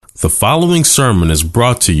The following sermon is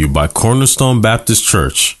brought to you by Cornerstone Baptist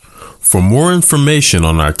Church. For more information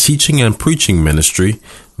on our teaching and preaching ministry,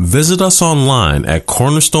 visit us online at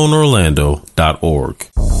cornerstoneorlando.org.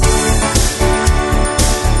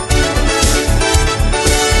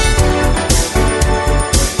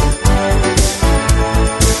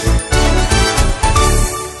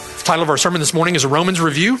 The title of our sermon this morning is a Romans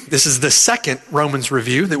review. This is the second Romans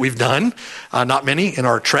review that we've done. Not many in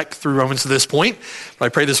our trek through Romans to this point, but I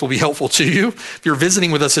pray this will be helpful to you. If you're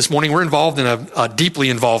visiting with us this morning, we're involved in deeply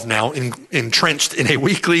involved now, entrenched in a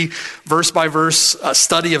weekly verse-by-verse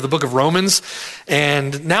study of the book of Romans.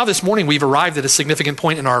 And now this morning, we've arrived at a significant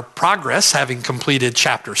point in our progress, having completed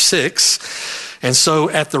chapter 6. And so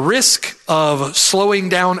at the risk of slowing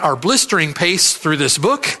down our blistering pace through this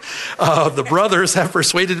book, the brothers have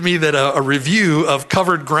persuaded me that a review of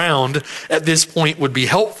covered ground at this point would be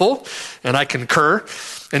helpful, and I concur.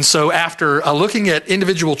 And so after looking at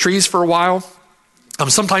individual trees for a while, I'm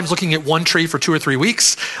sometimes looking at one tree for 2 or 3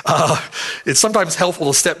 weeks. It's sometimes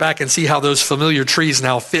helpful to step back and see how those familiar trees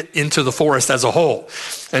now fit into the forest as a whole.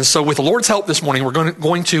 And so with the Lord's help this morning, we're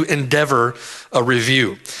going to endeavor a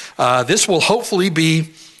review. This will hopefully be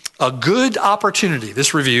a good opportunity,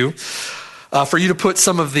 this review, for you to put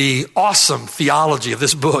some of the awesome theology of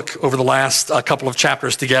this book over the last couple of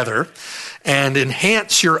chapters together and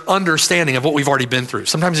enhance your understanding of what we've already been through.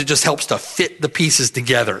 Sometimes it just helps to fit the pieces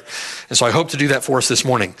together. And so I hope to do that for us this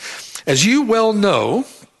morning. As you well know,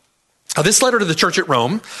 this letter to the church at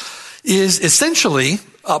Rome is essentially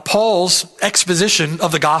Paul's exposition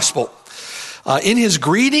of the gospel. In his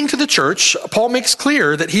greeting to the church, Paul makes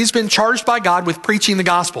clear that he's been charged by God with preaching the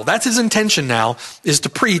gospel. That's his intention now, is to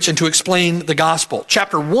preach and to explain the gospel.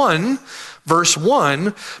 Chapter 1, verse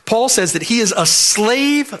 1, Paul says that he is a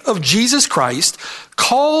slave of Jesus Christ,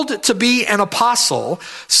 called to be an apostle,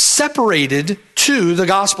 separated to the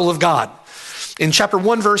gospel of God. In chapter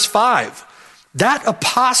 1, verse 5, that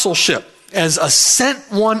apostleship as a sent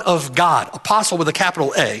one of God, apostle with a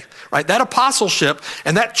capital A, right? That apostleship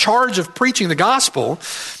and that charge of preaching the gospel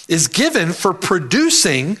is given for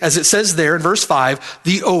producing, as it says there in verse 5,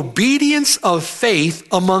 the obedience of faith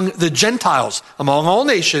among the Gentiles, among all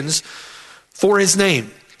nations, for his name.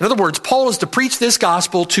 In other words, Paul is to preach this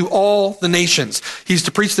gospel to all the nations. He's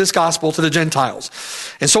to preach this gospel to the Gentiles.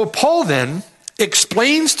 And so Paul then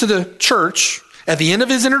explains to the church at the end of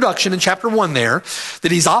his introduction in chapter 1 there,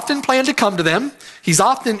 that he's often planned to come to them. He's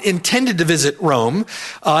often intended to visit Rome.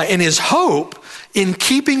 And his hope, in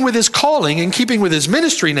keeping with his calling, in keeping with his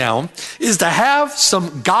ministry now, is to have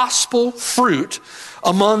some gospel fruit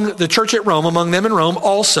among the church at Rome, among them in Rome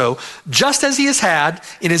also, just as he has had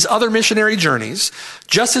in his other missionary journeys,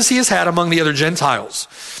 just as he has had among the other Gentiles.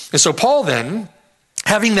 And so Paul then,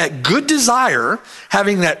 having that good desire,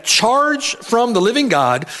 having that charge from the living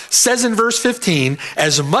God, says in verse 15,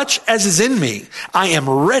 as much as is in me, I am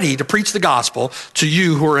ready to preach the gospel to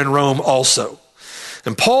you who are in Rome also.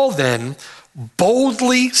 And Paul then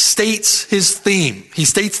boldly states his theme. He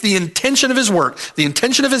states the intention of his work, the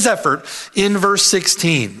intention of his effort in verse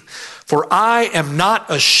 16. For I am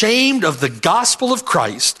not ashamed of the gospel of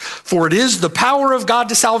Christ, for it is the power of God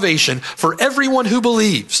to salvation for everyone who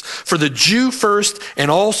believes, for the Jew first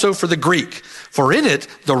and also for the Greek. For in it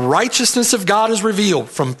the righteousness of God is revealed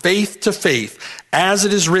from faith to faith, as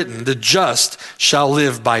it is written, the just shall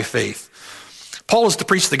live by faith. Paul is to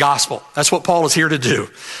preach the gospel. That's what Paul is here to do.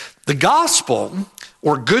 The gospel,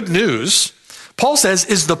 or good news, Paul says,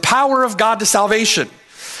 is the power of God to salvation.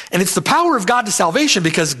 And it's the power of God to salvation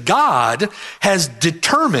because God has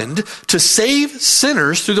determined to save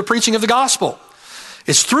sinners through the preaching of the gospel.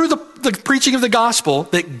 It's through the preaching of the gospel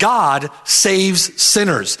that God saves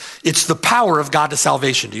sinners. It's the power of God to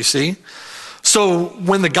salvation. Do you see? So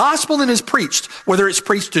when the gospel then is preached, whether it's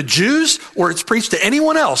preached to Jews or it's preached to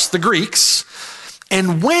anyone else, the Greeks,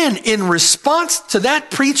 and when, in response to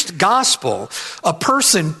that preached gospel, a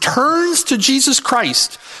person turns to Jesus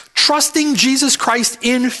Christ, trusting Jesus Christ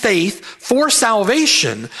in faith for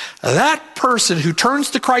salvation, that person who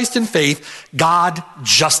turns to Christ in faith, God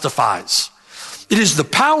justifies. It is the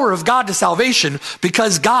power of God to salvation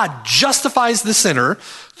because God justifies the sinner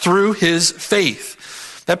through his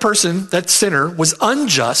faith. That person, that sinner, was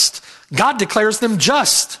unjust. God declares them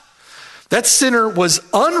just. That sinner was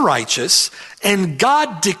unrighteous, and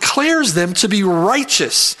God declares them to be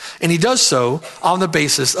righteous. And he does so on the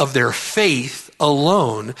basis of their faith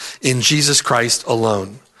alone in Jesus Christ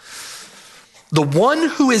alone. The one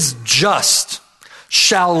who is just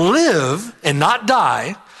shall live and not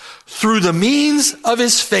die through the means of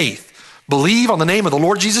his faith. Believe on the name of the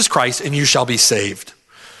Lord Jesus Christ, and you shall be saved.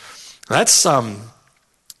 That's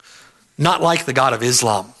not like the God of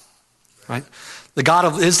Islam. right? The God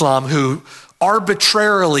of Islam who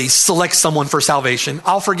arbitrarily selects someone for salvation.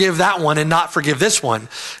 I'll forgive that one and not forgive this one.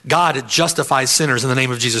 God justifies sinners in the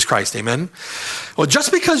name of Jesus Christ. Amen. Well,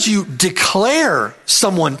 just because you declare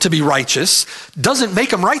someone to be righteous doesn't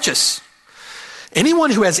make them righteous.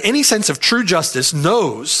 Anyone who has any sense of true justice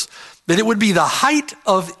knows that it would be the height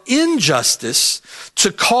of injustice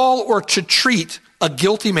to call or to treat a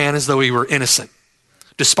guilty man as though he were innocent,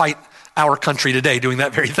 despite our country today doing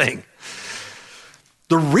that very thing.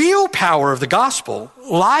 The real power of the gospel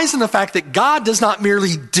lies in the fact that God does not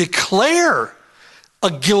merely declare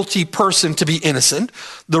a guilty person to be innocent.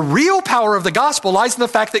 The real power of the gospel lies in the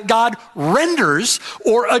fact that God renders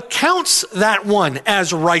or accounts that one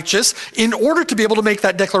as righteous in order to be able to make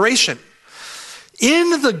that declaration.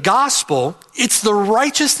 In the gospel, it's the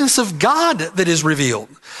righteousness of God that is revealed.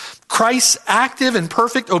 Christ's active and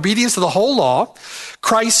perfect obedience to the whole law,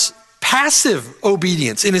 Christ's passive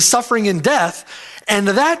obedience in his suffering and death, and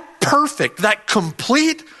that perfect, that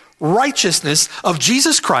complete righteousness of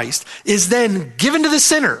Jesus Christ is then given to the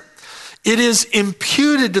sinner. It is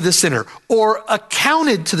imputed to the sinner or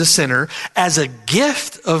accounted to the sinner as a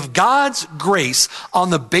gift of God's grace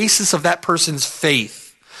on the basis of that person's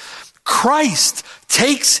faith. Christ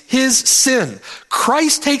takes his sin,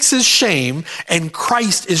 Christ takes his shame, and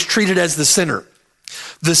Christ is treated as the sinner.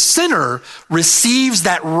 The sinner receives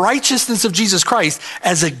that righteousness of Jesus Christ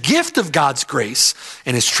as a gift of God's grace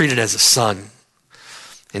and is treated as a son.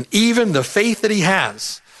 And even the faith that he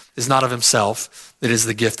has is not of himself, it is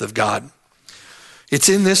the gift of God. It's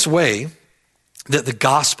in this way that the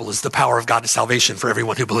gospel is the power of God to salvation for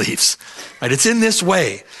everyone who believes. Right? It's in this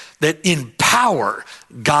way that in power,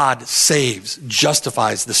 God saves,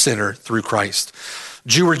 justifies the sinner through Christ.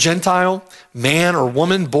 Jew or Gentile, man or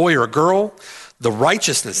woman, boy or girl, the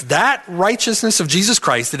righteousness, that righteousness of Jesus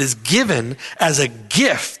Christ that is given as a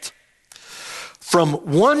gift from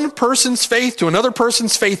one person's faith to another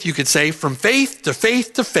person's faith, you could say, from faith to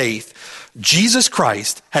faith to faith, Jesus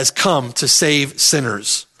Christ has come to save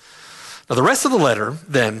sinners. Now, the rest of the letter,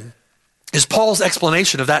 then, is Paul's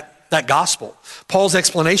explanation of that gospel. Paul's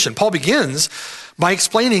explanation. Paul begins by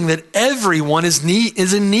explaining that everyone is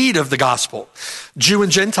in need of the gospel. Jew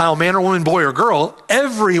and Gentile, man or woman, boy or girl,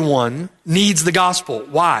 everyone needs the gospel.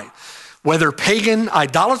 Why? Whether pagan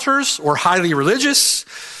idolaters or highly religious,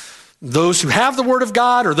 those who have the word of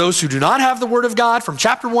God or those who do not have the word of God, from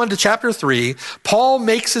chapter 1 to chapter 3, Paul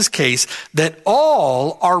makes his case that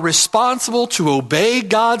all are responsible to obey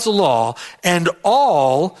God's law and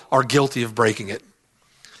all are guilty of breaking it.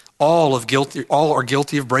 All are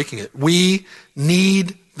guilty of breaking it. We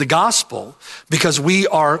need the gospel because we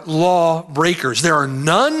are law breakers. There are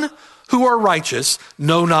none who are righteous,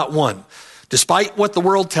 no, not one. Despite what the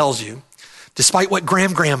world tells you, despite what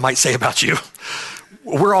Graham might say about you,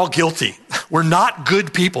 we're all guilty. We're not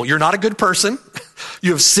good people. You're not a good person.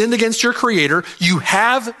 You have sinned against your Creator. You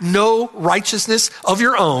have no righteousness of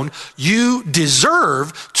your own. You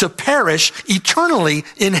deserve to perish eternally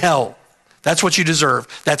in hell. That's what you deserve.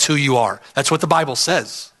 That's who you are. That's what the Bible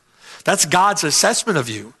says. That's God's assessment of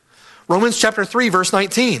you. Romans chapter 3, verse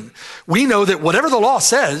 19. We know that whatever the law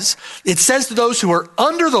says, it says to those who are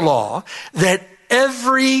under the law that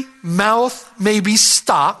every mouth may be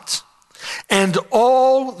stopped and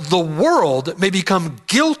all the world may become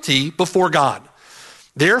guilty before God.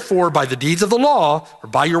 Therefore, by the deeds of the law or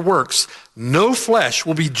by your works, no flesh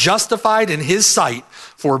will be justified in his sight,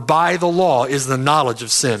 for by the law is the knowledge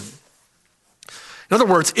of sin. In other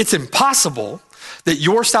words, it's impossible that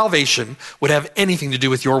your salvation would have anything to do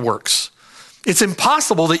with your works. It's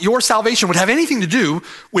impossible that your salvation would have anything to do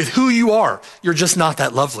with who you are. You're just not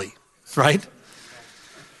that lovely, right?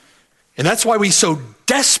 And that's why we so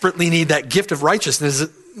desperately need that gift of righteousness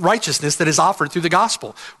that is offered through the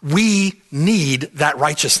gospel. We need that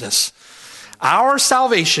righteousness. Our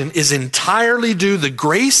salvation is entirely due the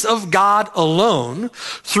grace of God alone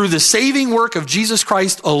through the saving work of Jesus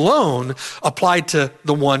Christ alone applied to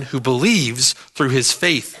the one who believes through his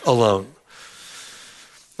faith alone.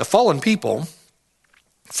 The fallen people,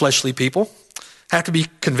 fleshly people, have to be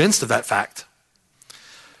convinced of that fact.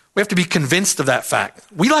 We have to be convinced of that fact.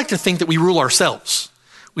 We like to think that we rule ourselves.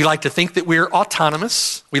 We like to think that we're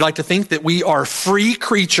autonomous. We like to think that we are free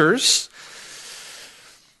creatures.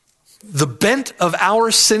 The bent of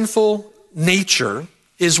our sinful nature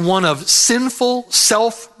is one of sinful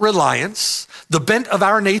self-reliance. The bent of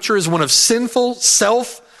our nature is one of sinful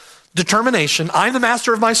self-determination. I'm the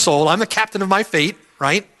master of my soul. I'm the captain of my fate,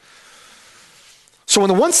 right? So on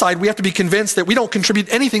the one side, we have to be convinced that we don't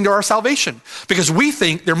contribute anything to our salvation because we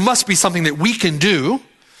think there must be something that we can do.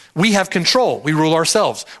 We have control. We rule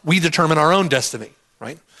ourselves. We determine our own destiny,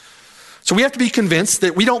 right? So we have to be convinced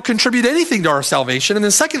that we don't contribute anything to our salvation. And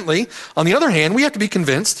then secondly, on the other hand, we have to be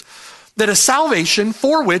convinced that a salvation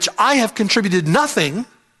for which I have contributed nothing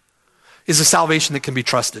is a salvation that can be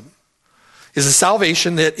trusted, is a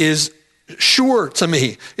salvation that is sure to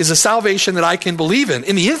me, is a salvation that I can believe in.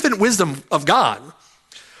 In the infinite wisdom of God,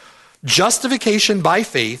 justification by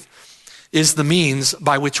faith is the means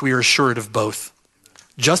by which we are assured of both.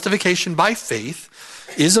 Justification by faith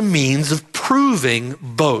is a means of proving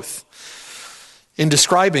both. In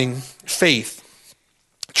describing faith,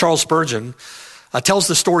 Charles Spurgeon tells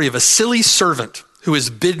the story of a silly servant who is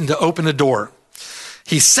bidden to open a door.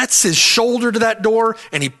 He sets his shoulder to that door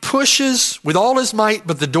and he pushes with all his might,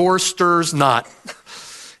 but the door stirs not.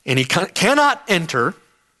 And he cannot enter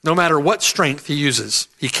no matter what strength he uses.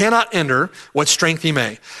 He cannot enter what strength he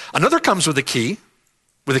may. Another comes with a key,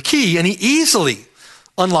 and he easily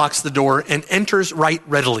unlocks the door and enters right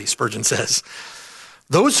readily, Spurgeon says.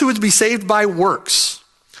 Those who would be saved by works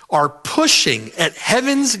are pushing at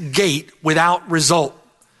heaven's gate without result.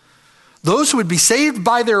 Those who would be saved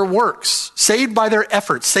by their works, saved by their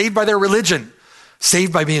efforts, saved by their religion,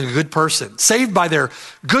 saved by being a good person, saved by their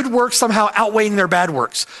good works somehow outweighing their bad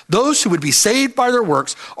works. Those who would be saved by their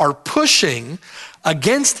works are pushing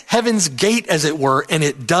against heaven's gate, as it were, and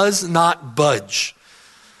it does not budge.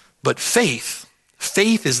 But faith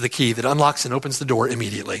is the key that unlocks and opens the door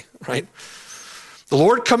immediately, right? The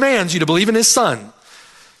Lord commands you to believe in his Son,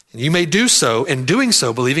 and you may do so. In doing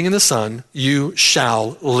so, believing in the Son, you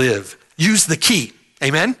shall live. Use the key.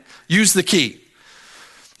 Amen? Use the key.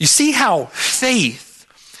 You see how faith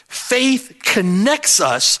connects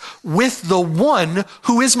us with the one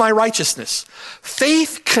who is my righteousness.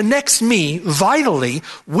 Faith connects me vitally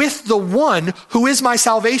with the one who is my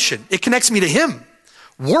salvation. It connects me to him.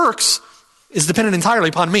 Works is dependent entirely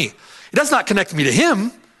upon me. It does not connect me to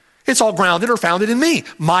him. It's all grounded or founded in me.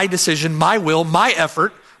 My decision, my will, my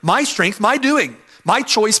effort, my strength, my doing, my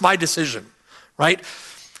choice, my decision, right?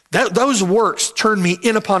 Those works turn me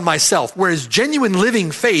in upon myself, whereas genuine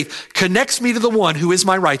living faith connects me to the one who is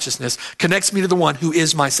my righteousness, connects me to the one who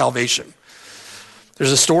is my salvation.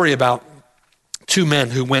 There's a story about two men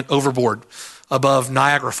who went overboard above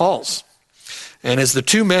Niagara Falls. And as the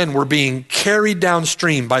two men were being carried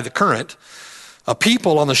downstream by the current,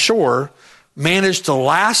 people on the shore managed to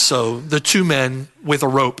lasso the two men with a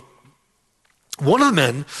rope. One of the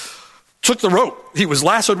men took the rope. He was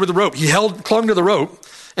lassoed with the rope. He clung to the rope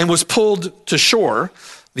and was pulled to shore.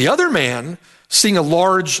 The other man, seeing a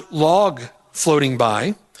large log floating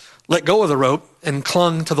by, let go of the rope and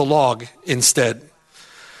clung to the log instead.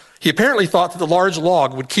 He apparently thought that the large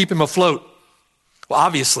log would keep him afloat. Well,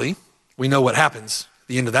 obviously, we know what happens at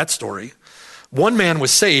the end of that story. One man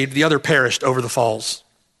was saved, the other perished over the falls.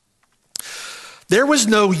 There was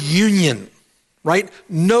no union, right?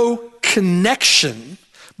 No connection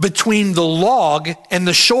between the log and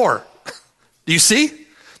the shore. Do you see?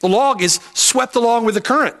 The log is swept along with the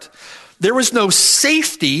current. There was no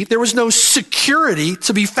safety, there was no security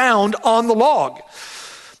to be found on the log.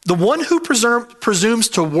 The one who presumes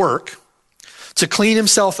to work, to clean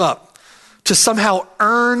himself up, to somehow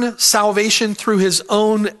earn salvation through his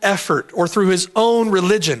own effort or through his own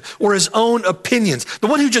religion or his own opinions, the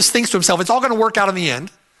one who just thinks to himself, it's all going to work out in the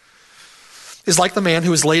end, is like the man who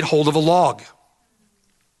has laid hold of a log.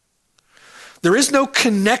 There is no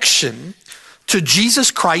connection to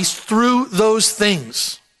Jesus Christ through those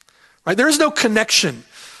things, right? There is no connection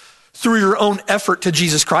through your own effort to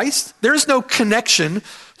Jesus Christ. There is no connection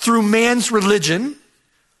through man's religion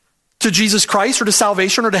to Jesus Christ or to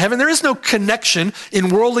salvation or to heaven. There is no connection in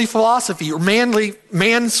worldly philosophy or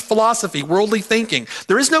man's philosophy, worldly thinking.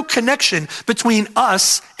 There is no connection between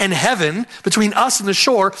us and heaven, between us and the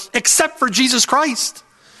shore, except for Jesus Christ.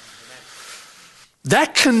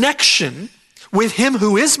 That connection with him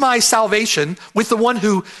who is my salvation, with the one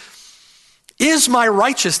who is my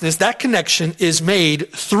righteousness, that connection is made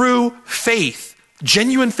through faith,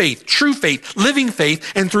 genuine faith, true faith, living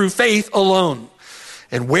faith, and through faith alone.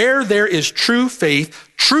 And where there is true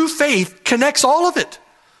faith connects all of it.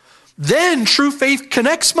 Then true faith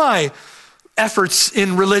connects my efforts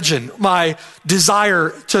in religion, my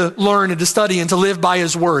desire to learn and to study and to live by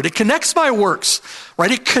his word. It connects my works,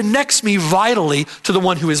 right? It connects me vitally to the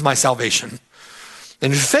one who is my salvation.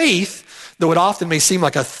 And faith, though it often may seem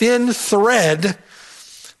like a thin thread,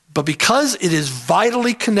 but because it is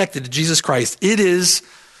vitally connected to Jesus Christ, it is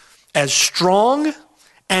as strong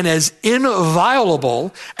and as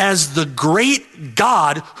inviolable as the great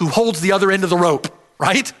God who holds the other end of the rope,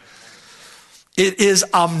 right? It is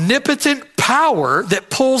omnipotent power that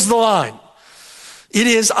pulls the line. It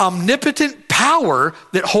is omnipotent power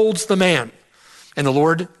that holds the man. And the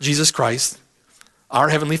Lord Jesus Christ, our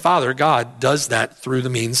Heavenly Father, God, does that through the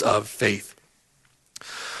means of faith.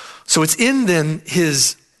 So it's in then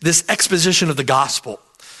this exposition of the gospel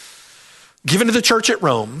given to the church at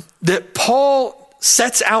Rome that Paul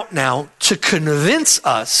sets out now to convince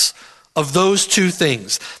us of those two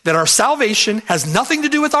things, that our salvation has nothing to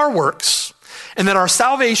do with our works, and that our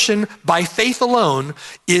salvation by faith alone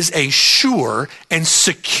is a sure and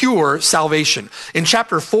secure salvation. In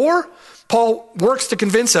chapter 4, Paul works to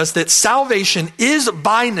convince us that salvation is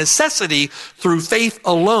by necessity through faith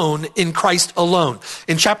alone in Christ alone.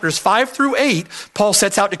 In chapters 5 through 8, Paul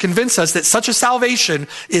sets out to convince us that such a salvation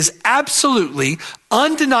is absolutely,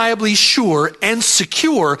 undeniably sure and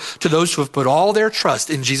secure to those who have put all their trust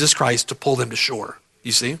in Jesus Christ to pull them to shore.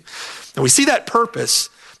 You see? And we see that purpose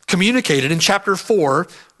communicated in chapter 4,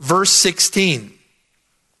 verse 16.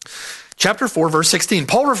 Chapter 4, verse 16.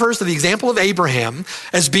 Paul refers to the example of Abraham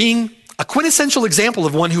as being a quintessential example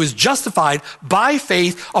of one who is justified by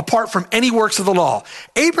faith apart from any works of the law.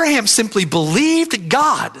 Abraham simply believed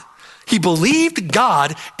God. He believed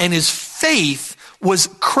God, and his faith was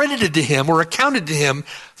credited to him or accounted to him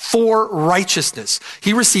for righteousness.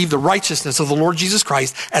 He received the righteousness of the Lord Jesus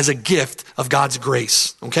Christ as a gift of God's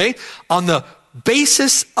grace, okay? On the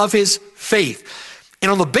basis of his faith.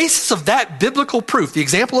 And on the basis of that biblical proof, the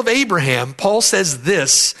example of Abraham, Paul says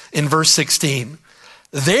this in verse 16.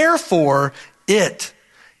 Therefore,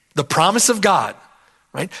 the promise of God,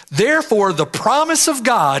 right? Therefore, the promise of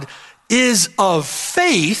God is of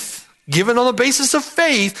faith, given on the basis of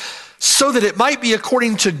faith, so that it might be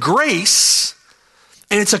according to grace,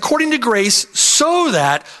 and it's according to grace so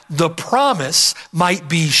that the promise might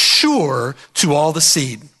be sure to all the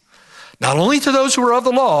seed. Not only to those who are of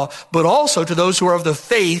the law, but also to those who are of the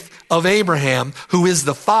faith of Abraham, who is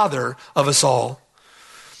the father of us all.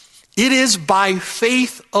 It is by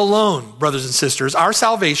faith alone, brothers and sisters. Our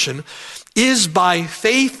salvation is by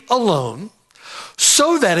faith alone,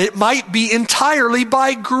 so that it might be entirely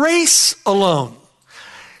by grace alone.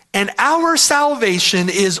 And our salvation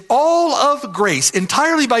is all of grace,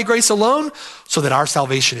 entirely by grace alone, so that our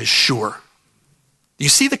salvation is sure. You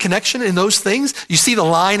see the connection in those things? You see the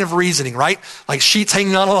line of reasoning, right? Like sheets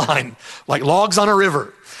hanging on a line, like logs on a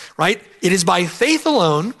river. Right? It is by faith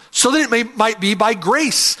alone, so that it might be by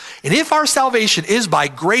grace. And if our salvation is by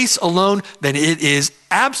grace alone, then it is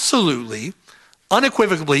absolutely,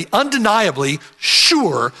 unequivocally, undeniably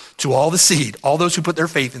sure to all the seed, all those who put their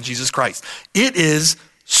faith in Jesus Christ. It is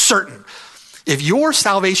certain. If your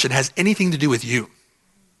salvation has anything to do with you,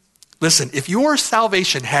 listen, if your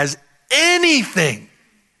salvation has anything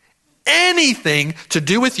to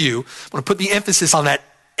do with you, I want to put the emphasis on that,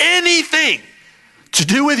 anything to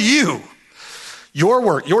do with you, your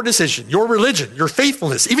work, your decision, your religion, your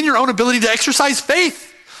faithfulness, even your own ability to exercise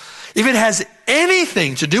faith. If it has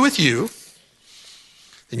anything to do with you,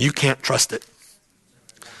 then you can't trust it.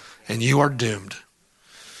 And you are doomed.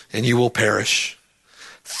 And you will perish.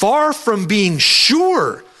 Far from being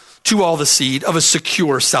sure to all the seed of a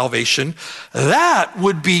secure salvation, that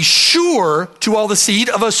would be sure to all the seed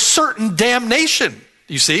of a certain damnation.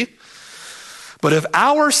 You see? But if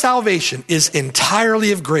our salvation is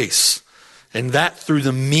entirely of grace, and that through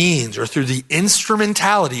the means or through the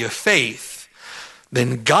instrumentality of faith,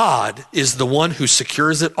 then God is the one who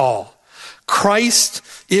secures it all. Christ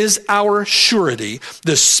is our surety.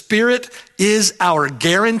 The Spirit is our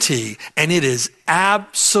guarantee, and it is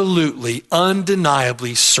absolutely,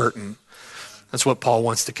 undeniably certain. That's what Paul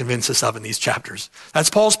wants to convince us of in these chapters. That's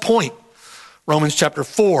Paul's point. Romans chapter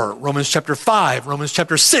 4, Romans chapter 5, Romans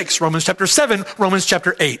chapter 6, Romans chapter 7, Romans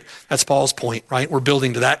chapter 8. That's Paul's point, right? We're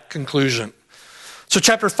building to that conclusion. So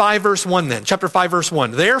chapter 5, verse 1 then. Chapter 5, verse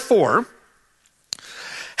 1. Therefore,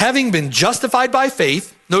 having been justified by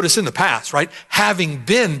faith, notice in the past, right? Having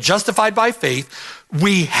been justified by faith,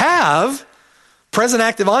 we have, present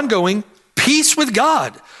active ongoing, peace with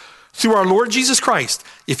God through our Lord Jesus Christ.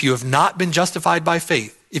 If you have not been justified by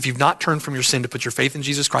faith, if you've not turned from your sin to put your faith in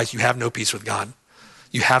Jesus Christ, you have no peace with God.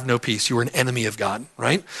 You have no peace. You are an enemy of God,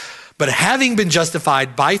 right? But having been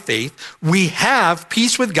justified by faith, we have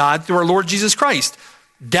peace with God through our Lord Jesus Christ.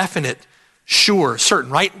 Definite, sure, certain,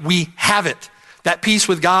 right? We have it. That peace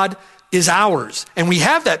with God is ours. And we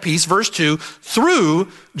have that peace, verse 2, through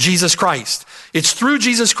Jesus Christ. It's through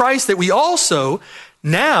Jesus Christ that we also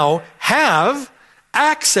now have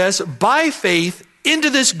access by faith into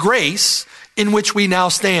this grace in which we now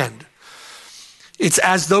stand. It's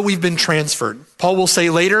as though we've been transferred. Paul will say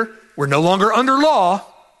later, we're no longer under law,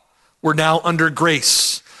 we're now under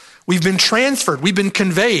grace. We've been transferred. We've been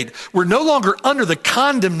conveyed. We're no longer under the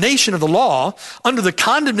condemnation of the law, under the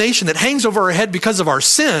condemnation that hangs over our head because of our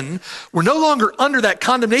sin. We're no longer under that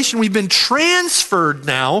condemnation. We've been transferred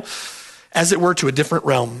now, as it were, to a different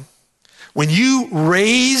realm. When you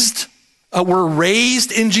were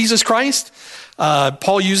raised in Jesus Christ,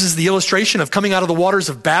 Paul uses the illustration of coming out of the waters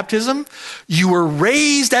of baptism. You were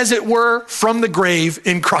raised, as it were, from the grave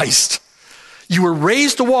in Christ. You were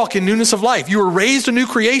raised to walk in newness of life. You were raised a new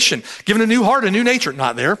creation, given a new heart, a new nature.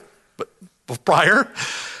 Not there, but prior.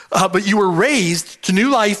 But you were raised to new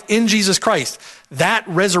life in Jesus Christ. That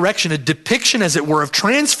resurrection, a depiction, as it were, of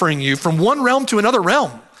transferring you from one realm to another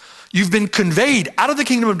realm. You've been conveyed out of the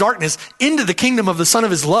kingdom of darkness into the kingdom of the Son of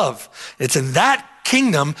his love. It's in that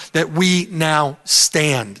kingdom that we now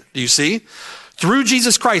stand. Do you see? Through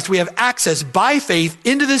Jesus Christ, we have access by faith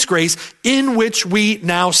into this grace in which we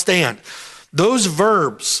now stand. Those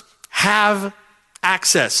verbs, have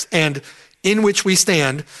access and in which we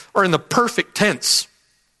stand, are in the perfect tense,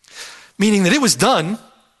 meaning that it was done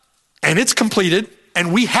and it's completed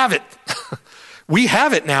and we have it. We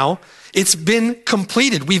have it now. It's been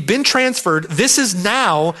completed. We've been transferred. This is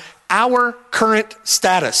now our current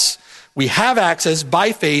status. We have access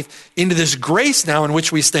by faith into this grace now in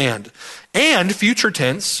which we stand. And future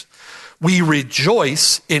tense, we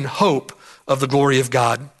rejoice in hope of the glory of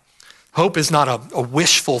God. Hope is not a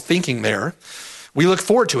wishful thinking there. We look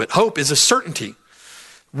forward to it. Hope is a certainty.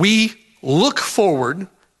 We look forward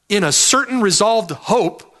in a certain resolved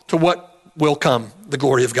hope to what will come, the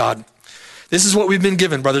glory of God. This is what we've been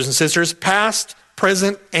given, brothers and sisters, past,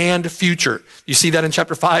 present, and future. You see that in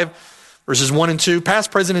chapter 5, verses 1 and 2,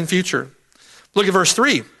 past, present, and future. Look at verse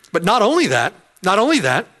 3. But not only that,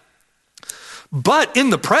 but in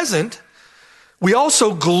the present, we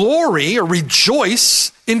also glory or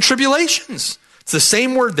rejoice in tribulations. It's the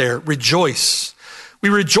same word there, rejoice. We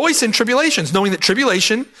rejoice in tribulations, knowing that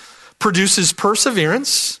tribulation produces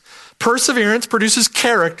perseverance. Perseverance produces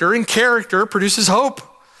character, and character produces hope.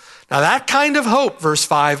 Now that kind of hope, verse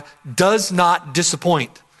 5, does not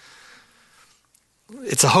disappoint.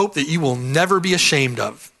 It's a hope that you will never be ashamed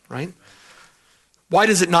of, right? Why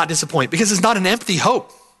does it not disappoint? Because it's not an empty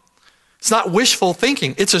hope. It's not wishful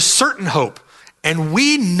thinking. It's a certain hope. And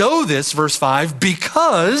we know this, verse 5,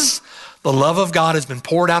 because the love of God has been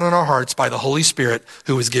poured out on our hearts by the Holy Spirit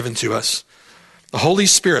who is given to us. The Holy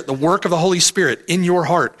Spirit, the work of the Holy Spirit in your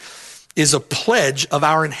heart is a pledge of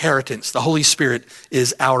our inheritance. The Holy Spirit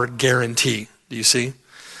is our guarantee. Do you see?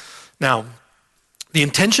 Now, the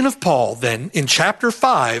intention of Paul then in chapter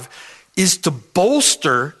 5 is to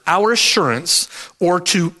bolster our assurance or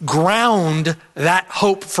to ground that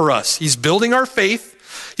hope for us. He's building our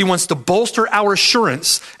faith. He wants to bolster our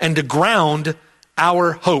assurance and to ground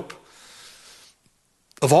our hope.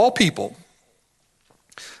 Of all people,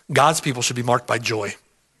 God's people should be marked by joy.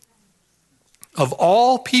 Of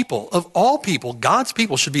all people, God's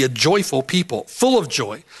people should be a joyful people, full of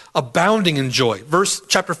joy, abounding in joy.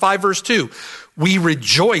 Chapter 5, verse 2, we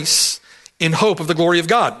rejoice in hope of the glory of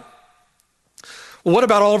God. Well, what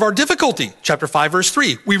about all of our difficulty? Chapter 5, verse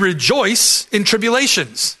 3, we rejoice in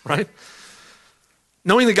tribulations, right?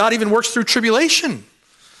 Knowing that God even works through tribulation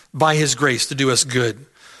by his grace to do us good.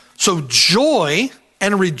 So joy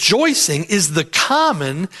and rejoicing is the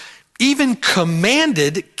common, even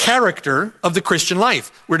commanded character of the Christian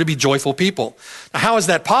life. We're to be joyful people. Now, how is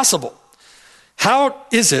that possible? How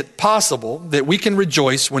is it possible that we can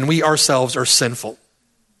rejoice when we ourselves are sinful?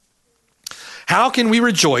 How can we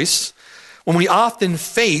rejoice when we often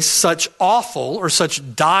face such awful or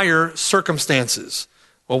such dire circumstances?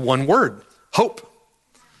 Well, one word, hope.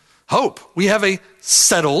 Hope. We have a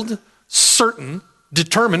settled, certain,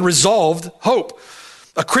 determined, resolved hope.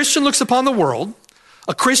 A Christian looks upon the world.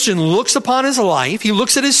 A Christian looks upon his life, he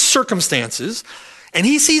looks at his circumstances, and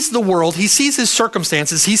he sees the world, he sees his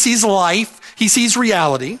circumstances, he sees life, he sees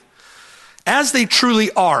reality as they truly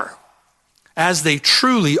are, as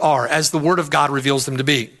the Word of God reveals them to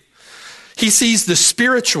be. He sees the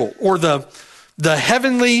spiritual or the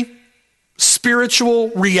heavenly spiritual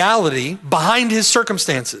reality behind his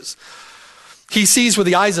circumstances. He sees with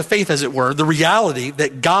the eyes of faith, as it were, the reality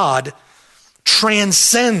that God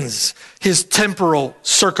transcends his temporal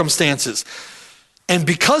circumstances. And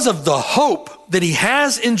because of the hope that he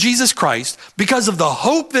has in Jesus Christ, because of the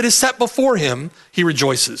hope that is set before him, he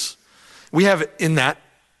rejoices. We have in that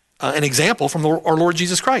an example from our Lord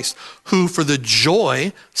Jesus Christ, who for the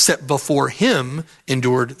joy set before him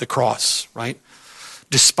endured the cross, right?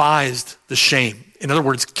 Despised the shame. In other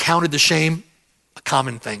words, counted the shame a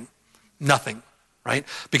common thing, nothing. Right?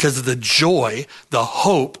 Because of the joy, the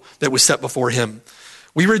hope that was set before him.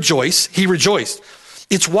 We rejoice, he rejoiced.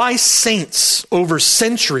 It's why saints over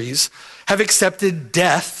centuries have accepted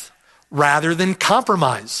death rather than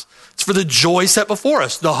compromise. It's for the joy set before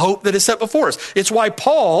us, the hope that is set before us. It's why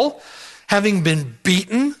Paul, having been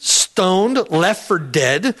beaten, stoned, left for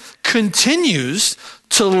dead, continues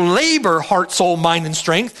to labor heart, soul, mind, and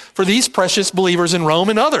strength for these precious believers in Rome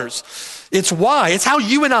and others. It's how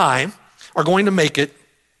you and I are going to make it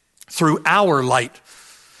through our light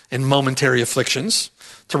and momentary afflictions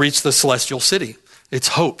to reach the celestial city. It's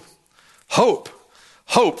hope. Hope.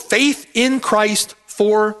 Hope. Faith in Christ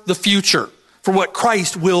for the future, for what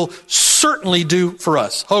Christ will certainly do for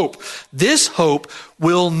us. Hope. This hope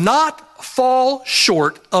will not fall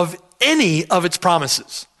short of any of its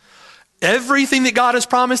promises. Everything that God has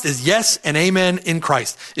promised is yes and amen in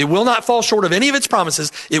Christ. It will not fall short of any of its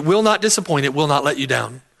promises. It will not disappoint. It will not let you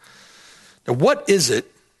down. Now, what is it,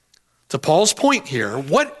 to Paul's point here,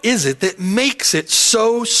 what is it that makes it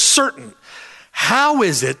so certain? How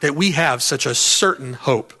is it that we have such a certain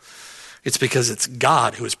hope? It's because it's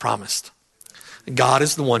God who has promised. God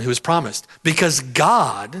is the one who has promised. Because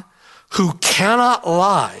God, who cannot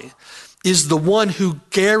lie, is the one who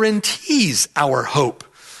guarantees our hope.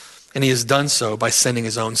 And he has done so by sending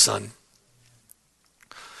his own son.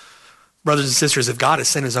 Brothers and sisters, if God has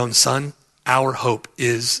sent his own son, our hope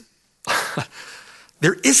is,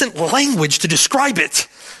 there isn't language to describe it.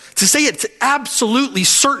 To say it's absolutely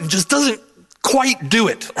certain just doesn't quite do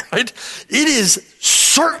it, right? It is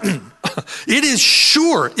certain. It is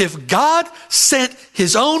sure. If God sent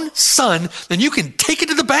his own son, then you can take it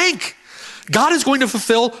to the bank. God is going to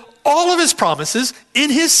fulfill all of his promises in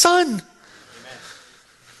his son.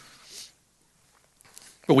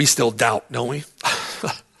 But we still doubt, don't we?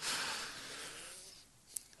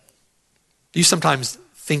 You sometimes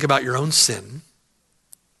think about your own sin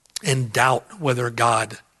and doubt whether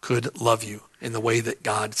God could love you in the way that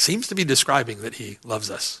God seems to be describing that he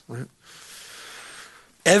loves us. Right?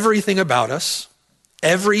 Everything about us,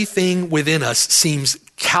 everything within us seems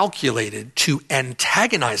calculated to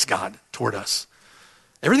antagonize God toward us.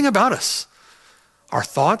 Everything about us. Our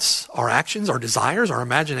thoughts, our actions, our desires, our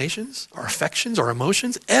imaginations, our affections, our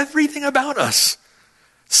emotions, everything about us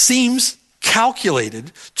seems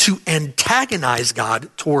calculated to antagonize God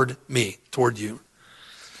toward me, toward you.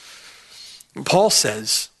 And Paul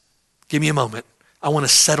says, give me a moment. I want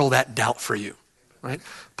to settle that doubt for you, right?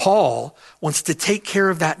 Paul wants to take care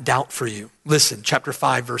of that doubt for you. Listen, chapter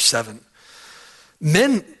 5, verse 7.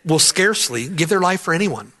 Men will scarcely give their life for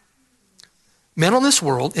anyone. Men in this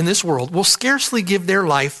world, will scarcely give their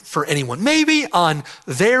life for anyone. Maybe on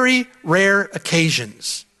very rare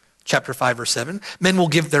occasions. Chapter 5, verse 7. Men will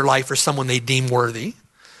give their life for someone they deem worthy.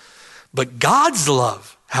 But God's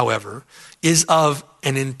love, however, is of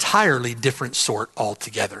an entirely different sort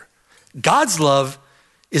altogether. God's love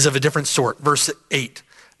is of a different sort. Verse 8.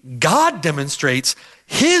 God demonstrates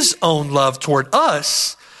his own love toward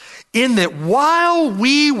us in that while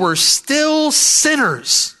we were still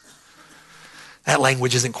sinners. That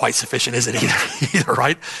language isn't quite sufficient, is it either,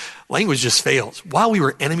 right? Language just fails. While we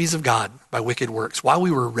were enemies of God by wicked works, while we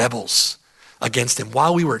were rebels against him,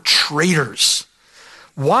 while we were traitors,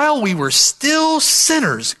 while we were still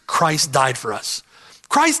sinners, Christ died for us.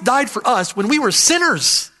 Christ died for us when we were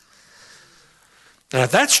sinners. And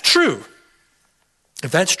if that's true,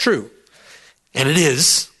 and it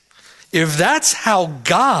is, if that's how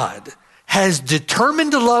God has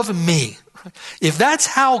determined to love me, if that's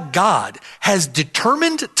how God has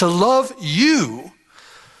determined to love you,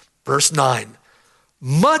 verse 9,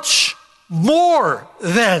 much more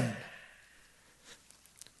than.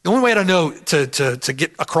 The only way to know to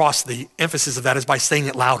get across the emphasis of that is by saying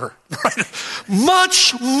it louder. Right?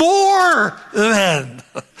 Much more than.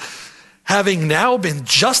 Having now been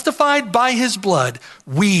justified by his blood,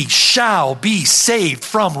 we shall be saved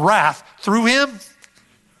from wrath through him.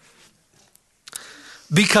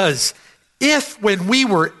 Because if when we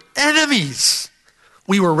were enemies,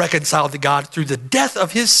 we were reconciled to God through the death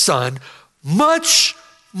of his son, much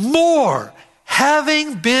more,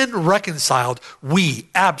 having been reconciled, we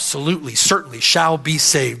absolutely, certainly shall be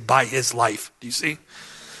saved by his life. Do you see?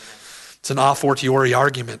 It's an a fortiori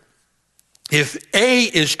argument. If A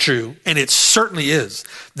is true, and it certainly is,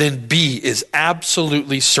 then B is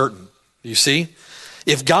absolutely certain. Do you see?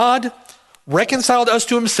 If God reconciled us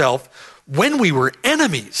to himself when we were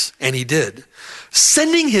enemies, and he did,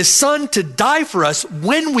 sending his son to die for us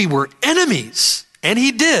when we were enemies, and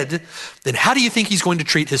he did, then how do you think he's going to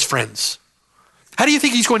treat his friends? How do you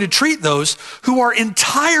think he's going to treat those who are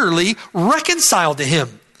entirely reconciled to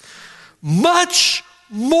him? Much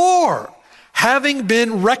more, having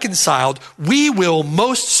been reconciled, we will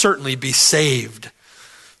most certainly be saved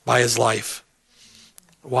by his life.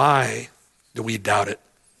 Why do we doubt it?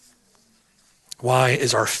 Why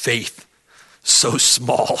is our faith so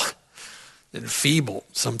small and feeble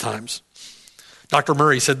sometimes? Dr.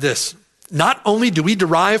 Murray said this: not only do we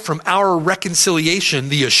derive from our reconciliation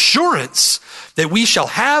the assurance that we shall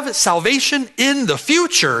have salvation in the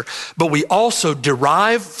future, but we also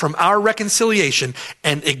derive from our reconciliation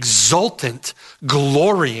an exultant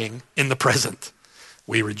glorying in the present.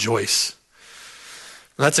 We rejoice.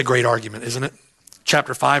 That's a great argument, isn't it?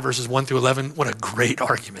 Chapter 5, verses 1 through 11, what a great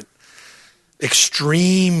argument.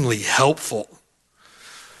 Extremely helpful.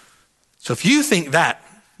 So if you think that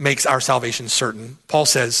makes our salvation certain, Paul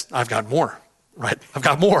says, I've got more, right? I've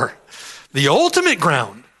got more. The ultimate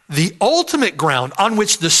ground on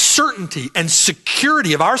which the certainty and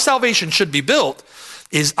security of our salvation should be built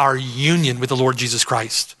is our union with the Lord Jesus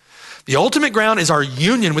Christ. The ultimate ground is our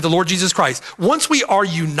union with the Lord Jesus Christ. Once we are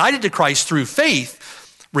united to Christ through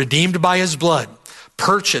faith, redeemed by his blood,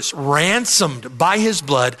 purchased, ransomed by his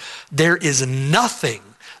blood, there is nothing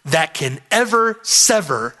that can ever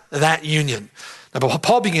sever that union. Now,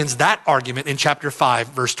 Paul begins that argument in chapter 5,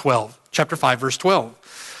 verse 12. Chapter 5, verse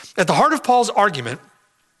 12. At the heart of Paul's argument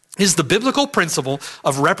is the biblical principle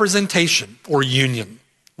of representation or union.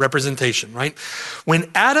 Representation, right? When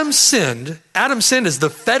Adam sinned as the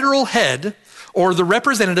federal head or the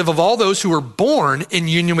representative of all those who were born in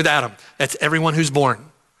union with Adam. That's everyone who's born,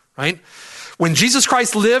 right? When Jesus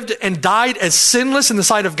Christ lived and died as sinless in the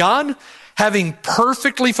sight of God, having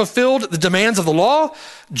perfectly fulfilled the demands of the law,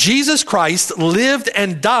 Jesus Christ lived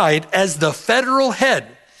and died as the federal head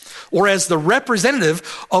or as the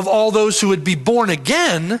representative of all those who would be born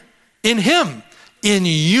again in him, in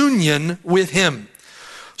union with him.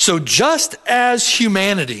 So just as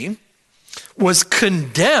humanity was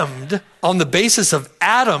condemned on the basis of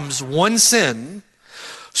Adam's one sin,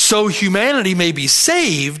 so humanity may be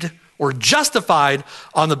saved or justified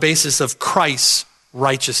on the basis of Christ's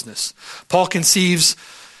righteousness. Paul conceives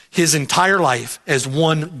his entire life as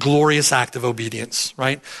one glorious act of obedience,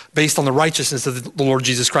 right? Based on the righteousness of the Lord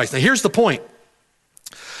Jesus Christ. Now here's the point.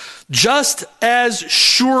 Just as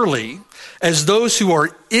surely as those who are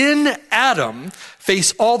in Adam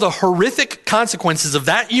face all the horrific consequences of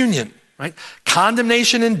that union, right?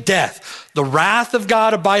 Condemnation and death, the wrath of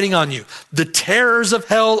God abiding on you, the terrors of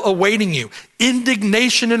hell awaiting you,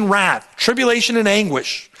 indignation and wrath, tribulation and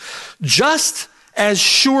anguish. Just as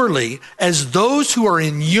surely as those who are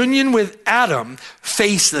in union with Adam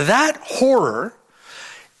face that horror,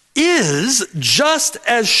 is just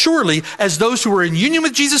as surely as those who are in union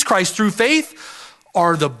with Jesus Christ through faith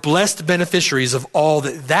are the blessed beneficiaries of all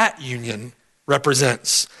that union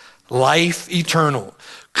represents. Life eternal,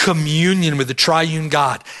 communion with the triune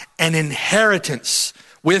God, an inheritance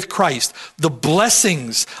with Christ, the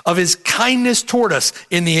blessings of his kindness toward us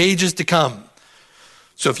in the ages to come.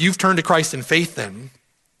 So if you've turned to Christ in faith, then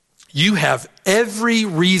you have every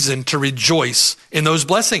reason to rejoice in those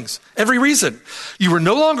blessings. Every reason. You are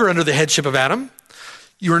no longer under the headship of Adam.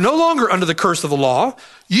 You are no longer under the curse of the law.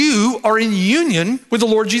 You are in union with the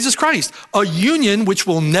Lord Jesus Christ, a union which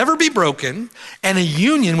will never be broken, and a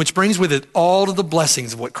union which brings with it all of the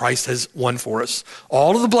blessings of what Christ has won for us,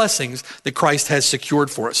 all of the blessings that Christ has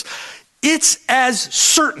secured for us. It's as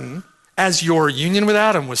certain as your union with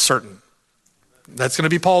Adam was certain. That's going to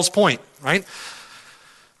be Paul's point, right?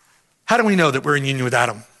 How do we know that we're in union with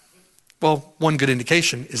Adam? Well, one good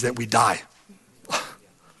indication is that we die.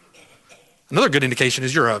 Another good indication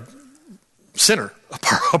is you're a sinner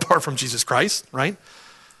apart from Jesus Christ, right?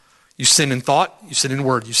 You sin in thought, you sin in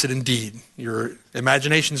word, you sin in deed. Your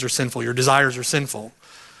imaginations are sinful, your desires are sinful,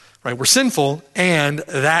 right? We're sinful, and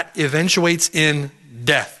that eventuates in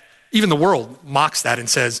death. Even the world mocks that and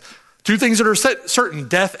says, two things that are certain,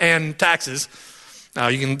 death and taxes. Now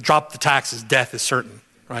you can drop the taxes, death is certain,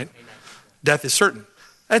 right? Amen. Death is certain.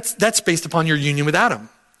 That's based upon your union with Adam.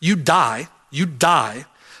 You die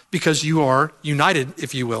because you are united,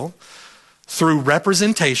 if you will, through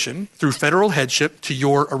representation, through federal headship to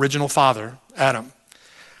your original father, Adam.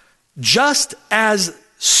 Just as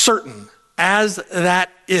certain as that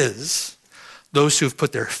is, those who have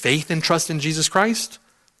put their faith and trust in Jesus Christ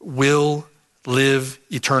will live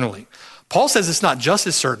eternally. Paul says it's not just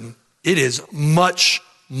as certain, it is much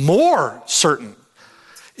more certain.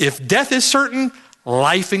 If death is certain,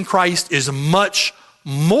 life in Christ is much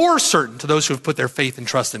more certain to those who have put their faith and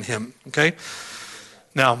trust in him, okay?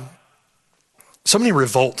 Now, so many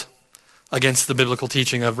revolt against the biblical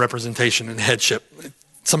teaching of representation and headship,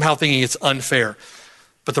 somehow thinking it's unfair.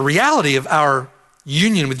 But the reality of our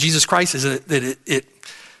union with Jesus Christ is that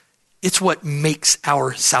it's what makes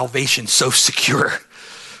our salvation so secure.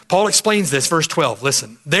 Paul explains this, verse 12,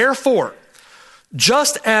 listen. Therefore,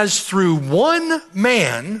 just as through one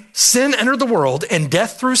man sin entered the world, and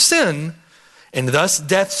death through sin, and thus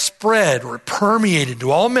death spread or permeated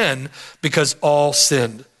to all men because all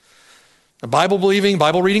sinned. The Bible-believing,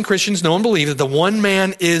 Bible-reading Christians know and believe that the one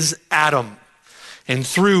man is Adam. And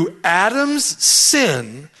through Adam's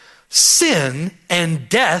sin and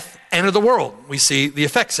death entered the world. We see the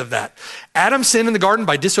effects of that. Adam sinned in the garden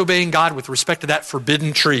by disobeying God with respect to that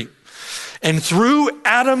forbidden tree. And through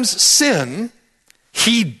Adam's sin,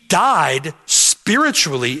 he died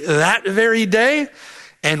spiritually that very day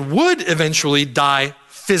and would eventually die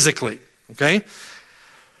physically, okay?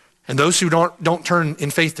 And those who don't turn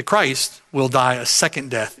in faith to Christ will die a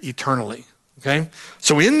second death eternally, okay?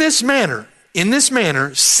 So in this manner,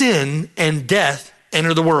 sin and death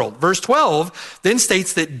enter the world. Verse 12 then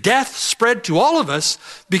states that death spread to all of us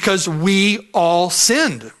because we all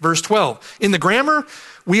sinned. Verse 12. In the grammar,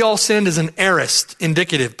 we all sinned is an aorist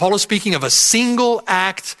indicative. Paul is speaking of a single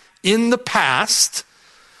act in the past,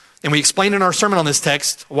 and we explained in our sermon on this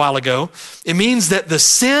text a while ago. It means that the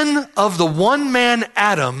sin of the one man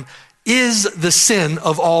Adam is the sin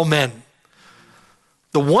of all men.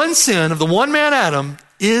 The one sin of the one man Adam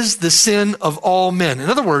is the sin of all men. In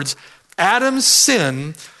other words, Adam's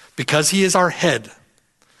sin, because he is our head,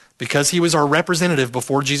 because he was our representative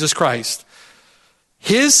before Jesus Christ,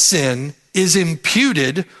 his sin is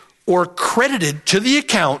imputed or credited to the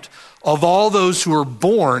account of all those who are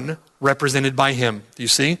born represented by him. Do you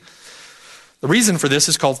see? The reason for this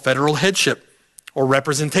is called federal headship or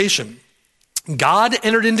representation. God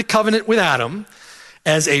entered into covenant with Adam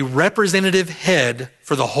as a representative head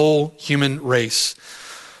for the whole human race.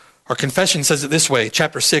 Our confession says it this way,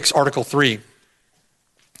 chapter 6, article 3.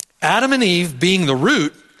 Adam and Eve being the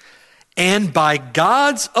root, and by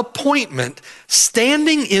God's appointment,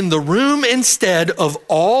 standing in the room instead of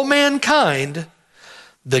all mankind,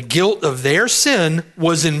 the guilt of their sin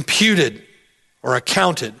was imputed or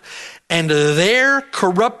accounted, and their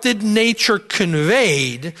corrupted nature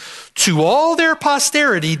conveyed to all their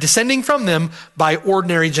posterity descending from them by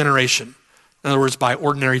ordinary generation. In other words, by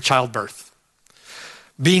ordinary childbirth.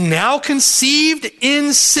 Being now conceived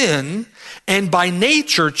in sin, and by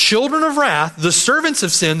nature children of wrath, the servants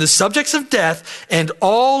of sin, the subjects of death, and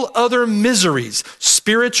all other miseries,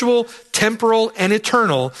 spiritual, temporal, and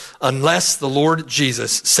eternal, unless the Lord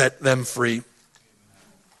Jesus set them free.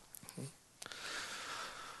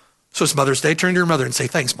 So it's Mother's Day. Turn to your mother and say,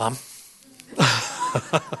 thanks, Mom.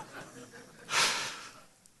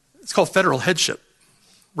 It's called federal headship,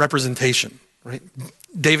 representation, right?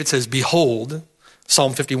 David says, behold,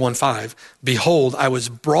 Psalm 51:5, behold, I was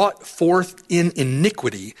brought forth in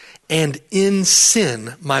iniquity, and in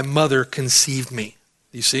sin my mother conceived me.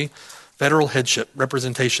 You see? Federal headship,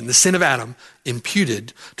 representation. The sin of Adam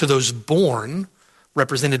imputed to those born,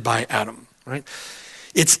 represented by Adam, right?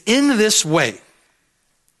 It's in this way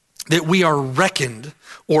that we are reckoned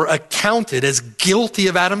or accounted as guilty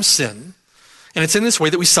of Adam's sin, and it's in this way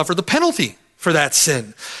that we suffer the penalty for that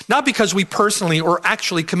sin. Not because we personally or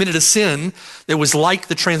actually committed a sin that was like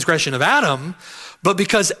the transgression of Adam, but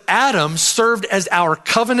because Adam served as our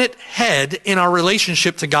covenant head in our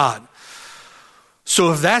relationship to God.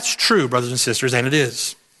 So if that's true, brothers and sisters, and it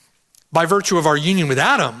is, by virtue of our union with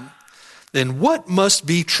Adam, then what must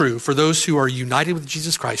be true for those who are united with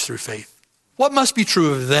Jesus Christ through faith? What must be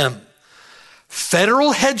true of them?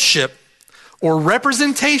 Federal headship or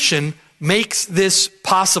representation makes this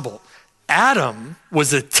possible. Adam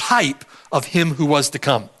was a type of him who was to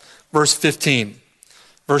come. Verse 15.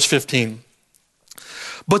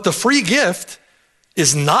 But the free gift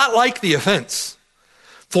is not like the offense.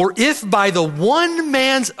 For if by the one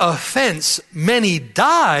man's offense many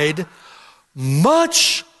died,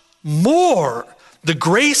 much more the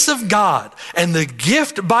grace of God and the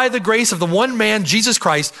gift by the grace of the one man, Jesus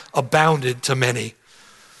Christ, abounded to many.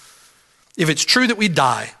 If it's true that we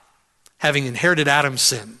die, having inherited Adam's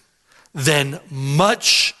sin, then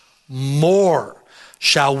much more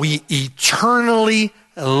shall we eternally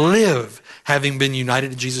live, having been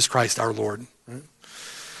united to Jesus Christ our Lord.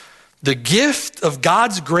 The gift of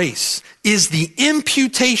God's grace is the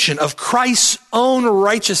imputation of Christ's own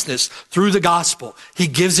righteousness through the gospel. He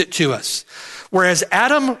gives it to us. Whereas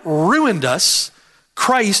Adam ruined us,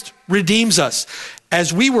 Christ redeems us.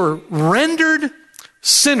 As we were rendered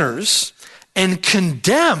sinners and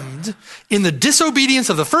condemned in the disobedience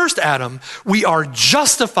of the first Adam, we are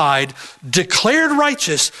justified, declared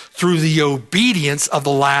righteous through the obedience of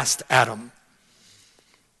the last Adam.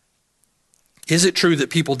 Is it true that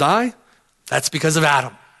people die? That's because of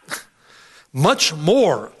Adam. Much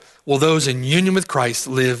more will those in union with Christ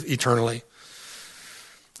live eternally.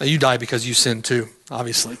 Now you die because you sin too,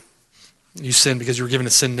 obviously. You sin because you were given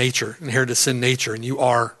a sin nature, inherited a sin nature, and you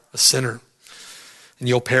are a sinner. And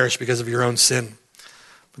you'll perish because of your own sin.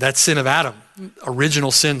 That sin of Adam,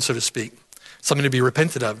 original sin, so to speak, something to be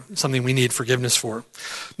repented of, something we need forgiveness for.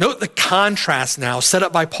 Note the contrast now set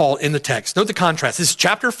up by Paul in the text. Note the contrast. This is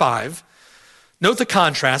chapter 5. Note the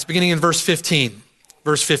contrast beginning in verse 15.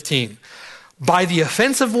 Verse 15. By the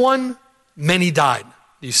offense of one, many died.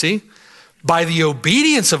 You see? By the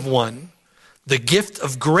obedience of one, the gift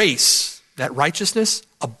of grace, that righteousness,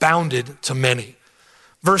 abounded to many.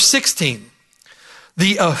 Verse 16.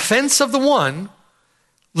 The offense of the one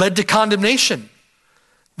led to condemnation.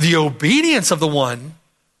 The obedience of the one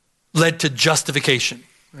led to justification.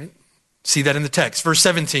 Right? See that in the text. Verse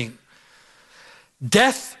 17.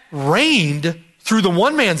 Death reigned through the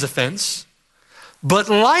one man's offense, but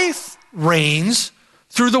life reigns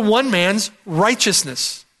through the one man's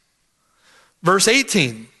righteousness. Verse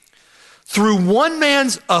 18. Through one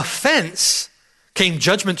man's offense came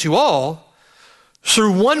judgment to all.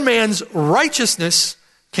 Through one man's righteousness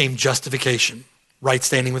came justification, right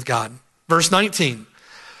standing with God. Verse 19,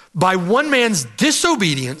 by one man's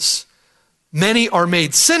disobedience, many are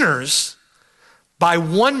made sinners. By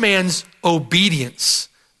one man's obedience,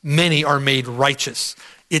 many are made righteous.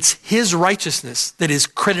 It's his righteousness that is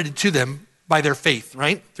credited to them by their faith,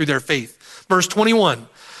 right? Through their faith. Verse 21,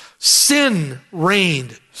 sin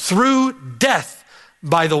reigned through death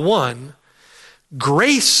by the one.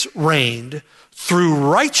 Grace reigned through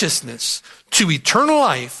righteousness to eternal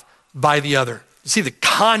life by the other. You see the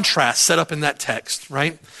contrast set up in that text,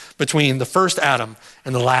 right? Between the first Adam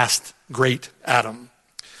and the last great Adam.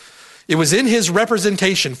 It was in his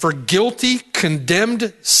representation for guilty,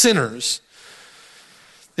 condemned sinners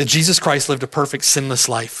that Jesus Christ lived a perfect, sinless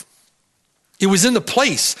life. It was in the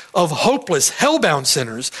place of hopeless, hell-bound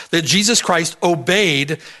sinners that Jesus Christ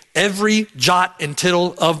obeyed every jot and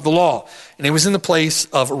tittle of the law. And it was in the place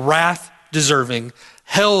of wrath-deserving,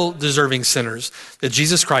 hell-deserving sinners that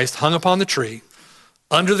Jesus Christ hung upon the tree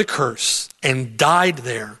under the curse and died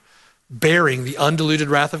there, bearing the undiluted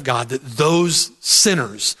wrath of God that those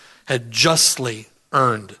sinners had justly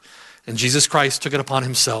earned. And Jesus Christ took it upon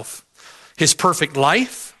himself. His perfect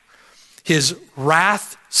life, his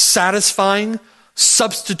wrath-satisfying,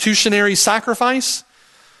 substitutionary sacrifice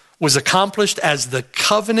was accomplished as the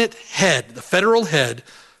covenant head, the federal head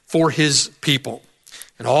for his people.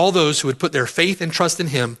 And all those who would put their faith and trust in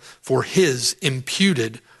him for his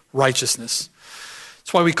imputed righteousness.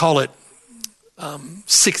 That's why we call it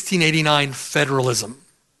 1689 federalism.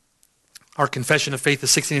 Our confession of faith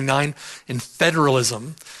is 1689, and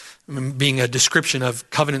federalism being a description of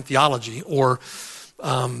covenant theology or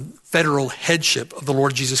federal headship of the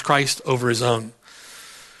Lord Jesus Christ over his own.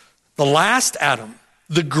 The last Adam,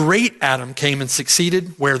 the great Adam, came and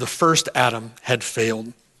succeeded where the first Adam had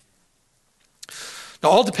failed. Now,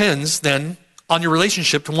 all depends then on your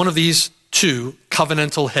relationship to one of these two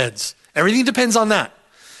covenantal heads. Everything depends on that.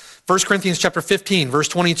 1 Corinthians chapter 15, verse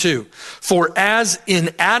 22. For as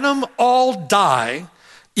in Adam all die,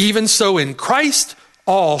 even so in Christ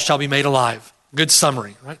all shall be made alive. Good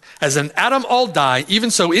summary, right? As in Adam all die, even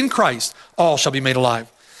so in Christ all shall be made alive.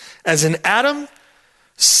 As in Adam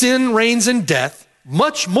sin reigns in death,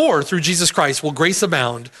 much more through Jesus Christ will grace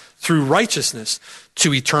abound through righteousness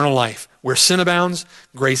to eternal life. Where sin abounds,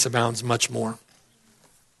 grace abounds much more.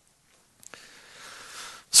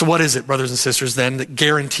 So what is it, brothers and sisters, then, that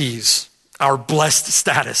guarantees our blessed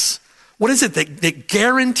status? What is it that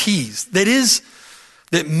guarantees,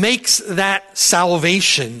 that makes that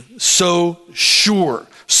salvation so sure,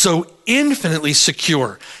 so infinitely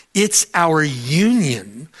secure? It's our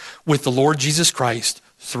union with the Lord Jesus Christ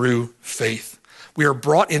through faith. We are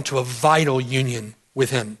brought into a vital union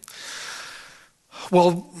with him.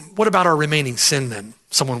 Well, what about our remaining sin then?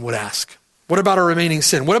 Someone would ask. What about our remaining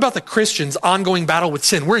sin? What about the Christian's ongoing battle with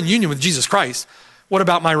sin? We're in union with Jesus Christ. What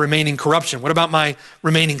about my remaining corruption? What about my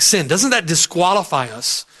remaining sin? Doesn't that disqualify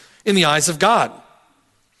us in the eyes of God?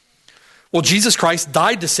 Well, Jesus Christ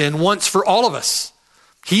died to sin once for all of us.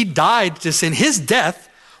 He died to sin. His death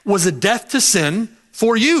was a death to sin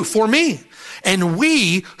for you, for me. And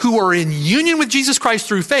we who are in union with Jesus Christ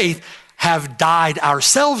through faith have died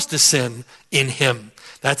ourselves to sin in him.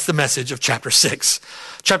 That's the message of chapter 6.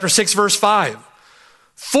 Chapter 6, verse 5.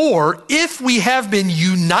 For if we have been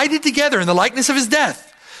united together in the likeness of his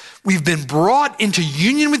death, we've been brought into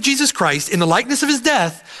union with Jesus Christ in the likeness of his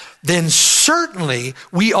death, then certainly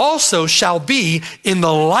we also shall be in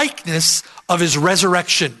the likeness of his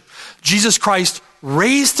resurrection. Jesus Christ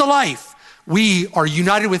raised to life. We are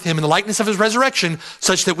united with him in the likeness of his resurrection,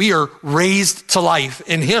 such that we are raised to life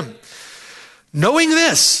in him. Knowing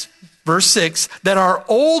this, verse 6, that our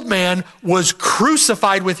old man was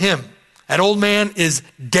crucified with him. That old man is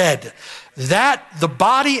dead. That the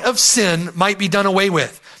body of sin might be done away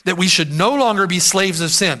with, that we should no longer be slaves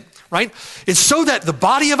of sin, right? It's so that the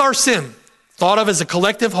body of our sin, thought of as a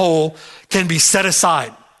collective whole, can be set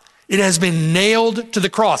aside. It has been nailed to the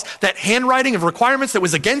cross. That handwriting of requirements that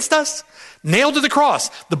was against us, nailed to the cross.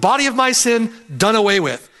 The body of my sin done away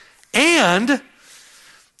with. And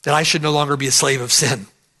that I should no longer be a slave of sin.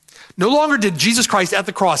 No longer did Jesus Christ at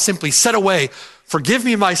the cross simply set away, forgive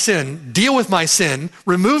me my sin, deal with my sin,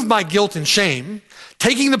 remove my guilt and shame,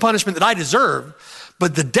 taking the punishment that I deserve.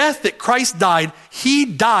 But the death that Christ died, he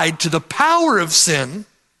died to the power of sin,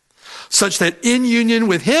 such that in union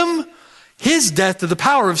with him, his death to the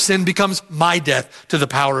power of sin becomes my death to the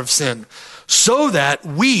power of sin. So that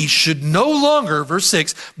we should no longer, verse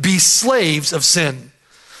 6, be slaves of sin.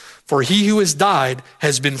 For he who has died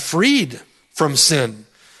has been freed from sin.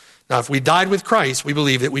 Now, if we died with Christ, we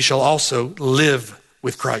believe that we shall also live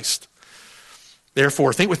with Christ.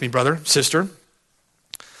 Therefore, think with me, brother, sister.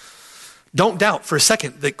 Don't doubt for a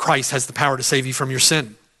second that Christ has the power to save you from your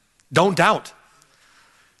sin. Don't doubt.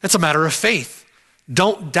 It's a matter of faith.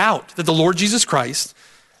 Don't doubt that the Lord Jesus Christ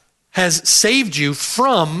has saved you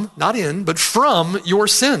from, not in, but from your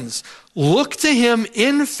sins. Look to him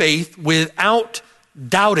in faith without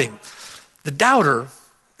doubting. The doubter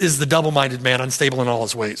is the double-minded man, unstable in all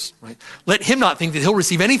his ways, right? Let him not think that he'll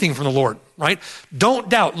receive anything from the Lord, right? Don't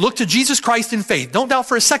doubt. Look to Jesus Christ in faith. Don't doubt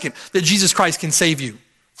for a second that Jesus Christ can save you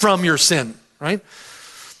from your sin, right?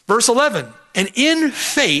 Verse 11, and in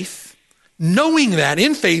faith, knowing that,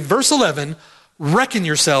 in faith, verse 11, reckon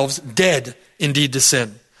yourselves dead indeed to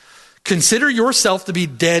sin. Consider yourself to be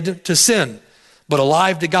dead to sin, but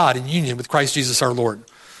alive to God in union with Christ Jesus our Lord.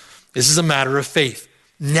 This is a matter of faith.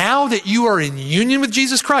 Now that you are in union with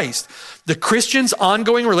Jesus Christ, the Christian's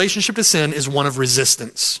ongoing relationship to sin is one of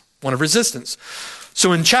resistance. One of resistance.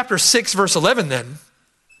 So in chapter 6, verse 11 then,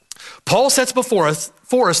 Paul sets before us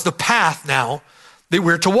the path now that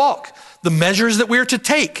we're to walk, the measures that we're to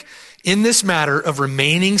take in this matter of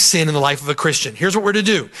remaining sin in the life of a Christian. Here's what we're to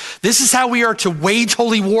do. This is how we are to wage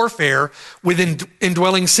holy warfare with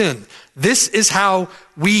indwelling sin. This is how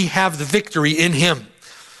we have the victory in him.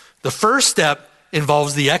 The first step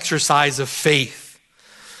involves the exercise of faith.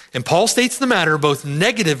 And Paul states the matter both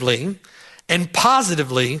negatively and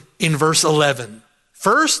positively in verse 11.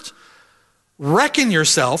 First, reckon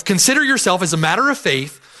yourself, consider yourself as a matter of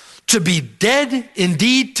faith to be dead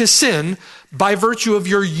indeed to sin by virtue of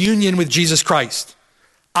your union with Jesus Christ.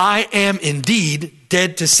 I am indeed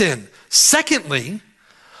dead to sin. Secondly,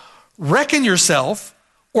 reckon yourself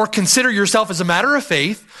or consider yourself as a matter of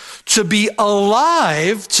faith to be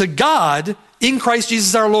alive to God in Christ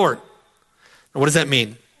Jesus our Lord. Now, what does that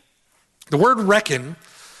mean? The word reckon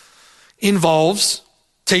involves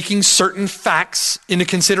taking certain facts into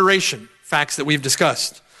consideration, facts that we've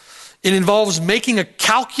discussed. It involves making a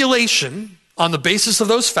calculation on the basis of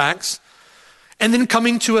those facts and then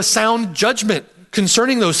coming to a sound judgment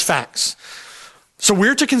concerning those facts. So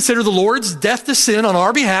we're to consider the Lord's death to sin on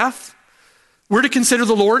our behalf. We're to consider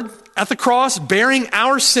the Lord at the cross bearing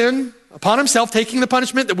our sin upon himself, taking the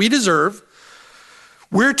punishment that we deserve.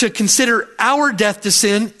 We're to consider our death to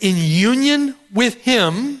sin in union with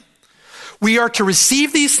him. We are to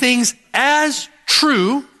receive these things as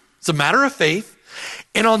true. It's a matter of faith.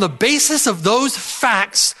 And on the basis of those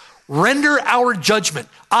facts, render our judgment.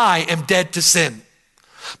 I am dead to sin.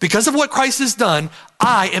 Because of what Christ has done,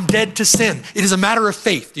 I am dead to sin. It is a matter of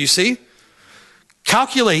faith. Do you see?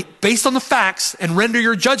 Calculate based on the facts and render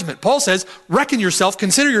your judgment. Paul says, reckon yourself,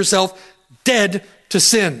 consider yourself dead to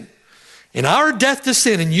sin. In our death to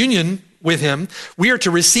sin in union with him, we are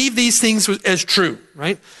to receive these things as true,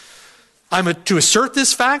 right? I'm to assert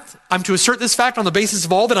this fact. I'm to assert this fact on the basis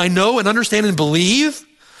of all that I know and understand and believe.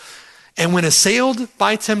 And when assailed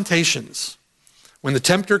by temptations, when the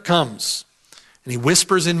tempter comes and he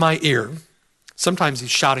whispers in my ear, sometimes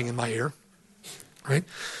he's shouting in my ear, right?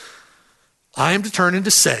 I am determined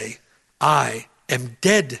to say, I am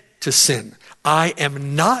dead to sin. I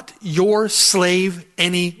am not your slave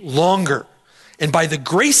any longer. And by the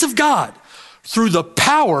grace of God, through the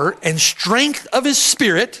power and strength of his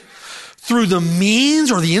Spirit, through the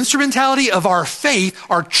means or the instrumentality of our faith,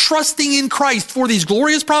 our trusting in Christ for these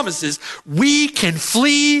glorious promises, we can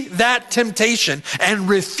flee that temptation and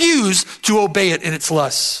refuse to obey it in its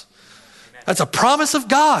lusts. That's a promise of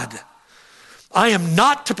God. I am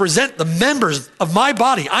not to present the members of my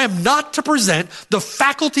body. I am not to present the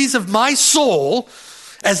faculties of my soul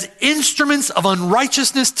as instruments of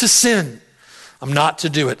unrighteousness to sin. I'm not to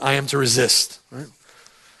do it. I am to resist. Right?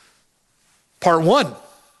 Part one.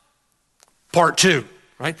 Part 2,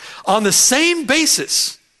 right? On the same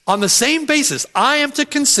basis, I am to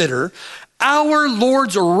consider our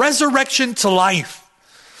Lord's resurrection to life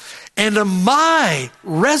and my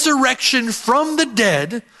resurrection from the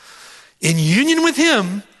dead in union with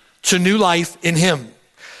him to new life in him.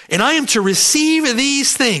 And I am to receive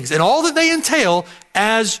these things and all that they entail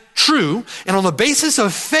as true. And on the basis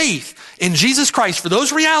of faith in Jesus Christ for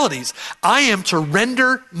those realities, I am to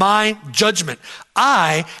render my judgment.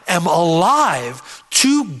 I am alive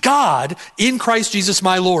to God in Christ Jesus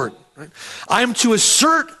my Lord. I am to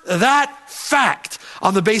assert that fact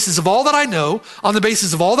on the basis of all that I know, on the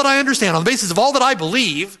basis of all that I understand, on the basis of all that I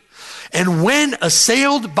believe. And when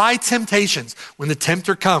assailed by temptations, when the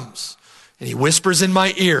tempter comes and he whispers in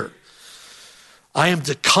my ear, I am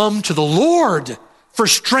to come to the Lord for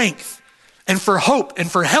strength and for hope and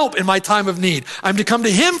for help in my time of need. I'm to come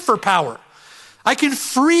to him for power. I can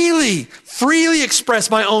freely express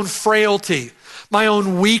my own frailty, my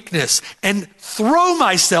own weakness, and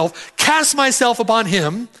cast myself upon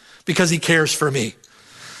him because he cares for me.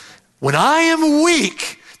 When I am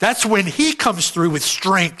weak, that's when he comes through with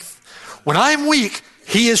strength. When I am weak,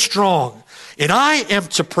 he is strong. And I am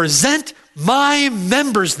to present my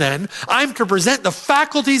members then, I'm to present the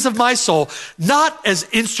faculties of my soul, not as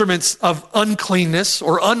instruments of uncleanness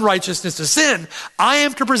or unrighteousness to sin. I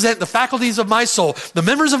am to present the faculties of my soul, the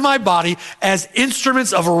members of my body, as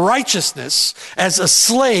instruments of righteousness, as a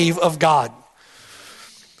slave of God.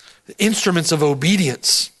 Instruments of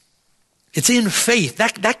obedience. It's in faith,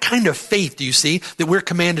 that kind of faith, do you see, that we're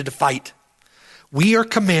commanded to fight. We are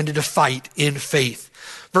commanded to fight in faith.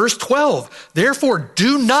 Verse 12, therefore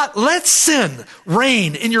do not let sin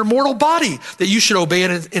reign in your mortal body that you should obey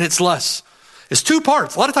it in its lusts. It's two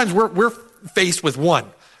parts. A lot of times we're faced with one,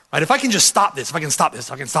 right? If I can just stop this, if I can stop this,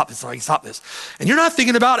 if I can stop this, if I can stop this. And you're not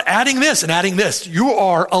thinking about adding this and adding this. You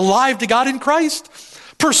are alive to God in Christ.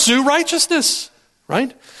 Pursue righteousness,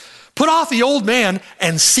 right? Put off the old man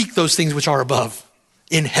and seek those things which are above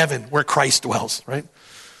in heaven where Christ dwells, right?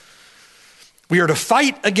 We are to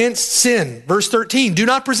fight against sin. Verse 13, do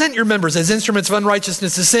not present your members as instruments of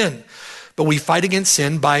unrighteousness to sin, but we fight against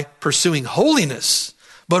sin by pursuing holiness.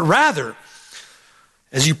 But rather,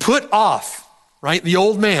 as you put off, right, the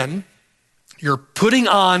old man, you're putting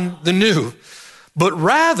on the new. But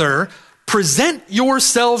rather, present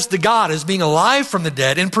yourselves to God as being alive from the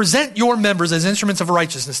dead and present your members as instruments of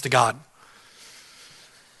righteousness to God.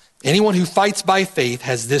 Anyone who fights by faith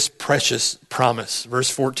has this precious promise. Verse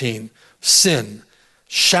 14, sin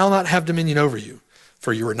shall not have dominion over you,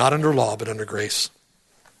 for you are not under law, but under grace.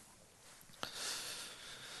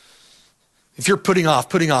 If you're putting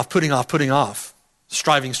off,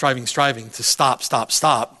 striving to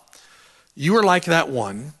stop, you are like that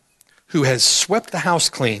one who has swept the house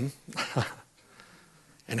clean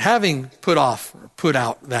and having put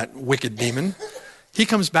out that wicked demon, he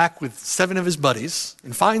comes back with 7 of his buddies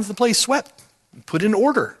and finds the place swept and put in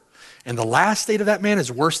order. And the last state of that man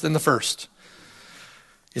is worse than the first.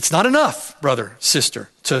 It's not enough, brother, sister,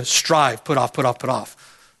 to strive, put off.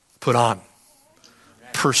 Put on.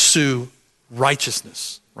 Pursue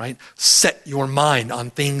righteousness, right? Set your mind on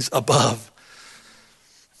things above.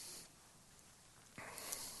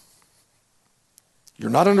 You're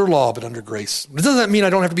not under law, but under grace. Doesn't that mean I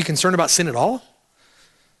don't have to be concerned about sin at all?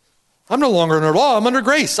 I'm no longer under law, I'm under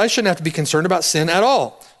grace. I shouldn't have to be concerned about sin at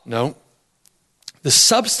all. No. The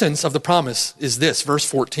substance of the promise is this, verse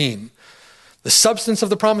 14. The substance of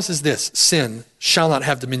the promise is this, sin shall not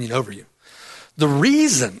have dominion over you. The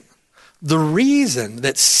reason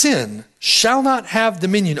that sin shall not have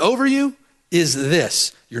dominion over you is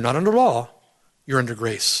this. You're not under law, you're under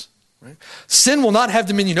grace. Right? Sin will not have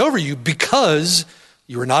dominion over you because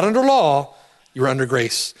you are not under law, you are under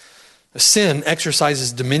grace. Sin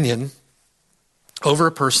exercises dominion over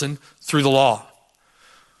a person through the law.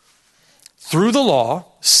 Through the law,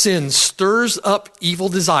 sin stirs up evil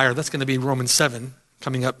desire. That's going to be Romans 7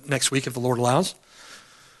 coming up next week if the Lord allows.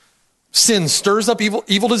 Sin stirs up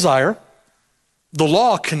evil desire. The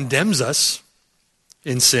law condemns us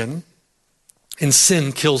in sin, and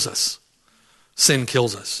sin kills us. Sin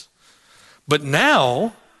kills us. But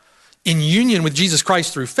now, in union with Jesus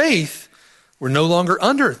Christ through faith, we're no longer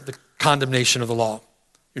under the condemnation of the law.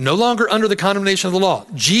 You're no longer under the condemnation of the law.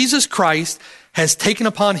 Jesus Christ has taken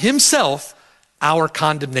upon himself our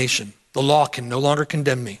condemnation. The law can no longer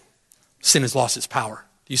condemn me. Sin has lost its power.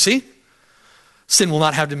 Do you see? Sin will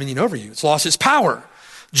not have dominion over you. It's lost its power.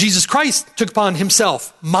 Jesus Christ took upon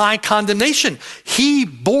himself my condemnation. He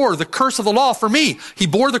bore the curse of the law for me. He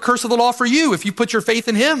bore the curse of the law for you if you put your faith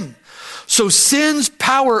in him. So sin's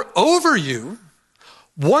power over you,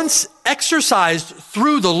 once exercised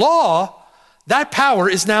through the law, That power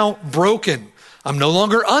is now broken. I'm no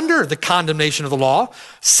longer under the condemnation of the law.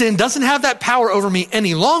 Sin doesn't have that power over me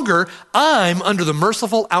any longer. I'm under the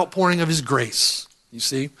merciful outpouring of his grace. You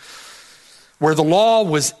see? Where the law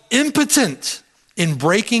was impotent in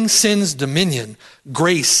breaking sin's dominion,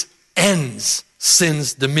 grace ends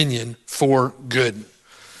sin's dominion for good.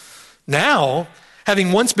 Now,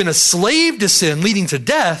 having once been a slave to sin, leading to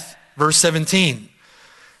death, verse 17,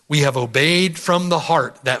 we have obeyed from the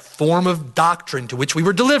heart that form of doctrine to which we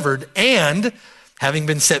were delivered, and having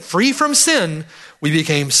been set free from sin, we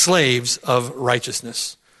became slaves of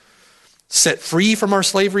righteousness. Set free from our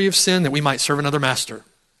slavery of sin that we might serve another master,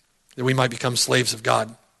 that we might become slaves of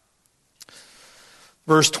God.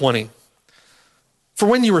 Verse 20, for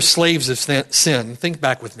when you were slaves of sin, think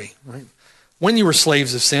back with me, right? When you were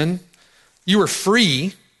slaves of sin, you were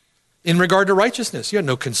free in regard to righteousness. You had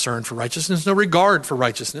no concern for righteousness, no regard for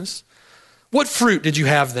righteousness. What fruit did you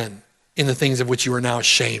have then in the things of which you are now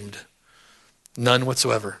ashamed? None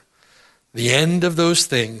whatsoever. The end of those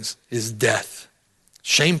things is death.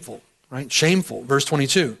 Shameful, right? Shameful. Verse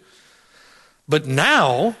 22. But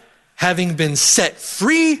now, having been set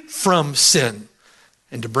free from sin,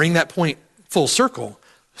 and to bring that point full circle,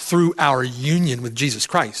 through our union with Jesus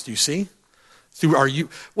Christ, do you see?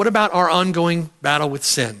 What about our ongoing battle with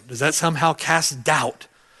sin? Does that somehow cast doubt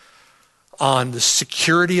on the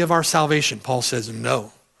security of our salvation? Paul says,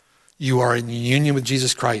 no. You are in union with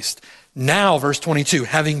Jesus Christ. Now, verse 22,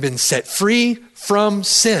 having been set free from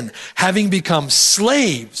sin, having become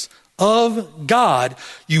slaves of God,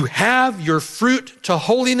 you have your fruit to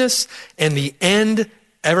holiness and the end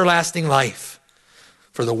everlasting life.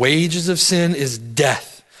 For the wages of sin is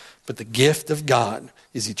death, but the gift of God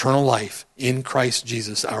is eternal life in Christ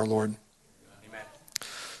Jesus our Lord. Amen.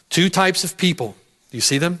 Two types of people. Do you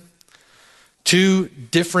see them? Two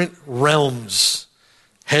different realms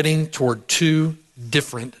heading toward two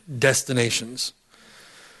different destinations.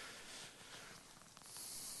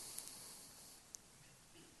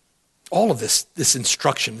 All of this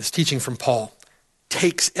instruction, this teaching from Paul,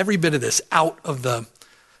 takes every bit of this out of the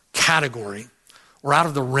category or out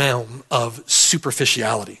of the realm of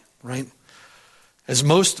superficiality, right? As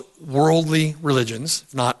most worldly religions,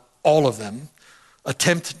 if not all of them,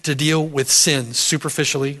 attempt to deal with sin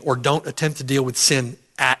superficially or don't attempt to deal with sin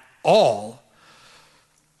at all,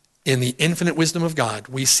 in the infinite wisdom of God,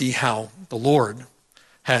 we see how the Lord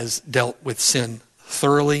has dealt with sin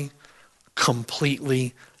thoroughly,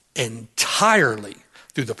 completely, entirely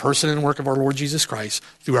through the person and work of our Lord Jesus Christ,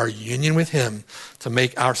 through our union with him to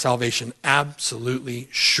make our salvation absolutely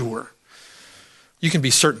sure. You can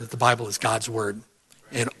be certain that the Bible is God's word,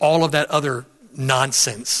 and all of that other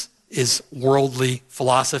nonsense is worldly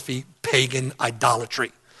philosophy, pagan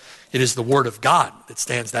idolatry. It is the word of God that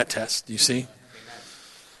stands that test. Do you see?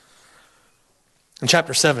 In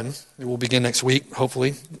chapter 7, it will begin next week,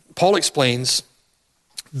 hopefully, Paul explains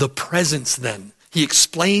the presence then. He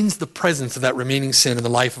explains the presence of that remaining sin in the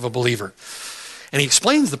life of a believer. And he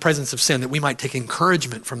explains the presence of sin that we might take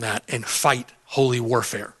encouragement from that and fight holy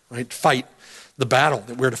warfare, right? Fight the battle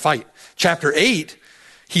that we're to fight. Chapter 8,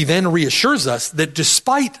 he then reassures us that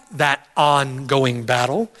despite that ongoing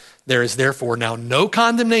battle, there is therefore now no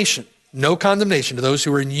condemnation to those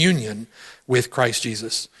who are in union with Christ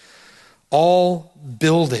Jesus. All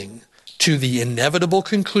building to the inevitable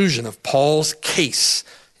conclusion of Paul's case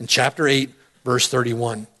in chapter 8, verse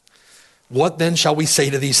 31. What then shall we say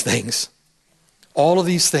to these things? All of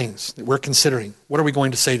these things that we're considering, what are we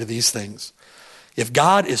going to say to these things? If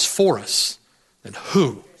God is for us, then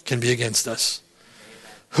who can be against us?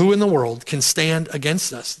 Who in the world can stand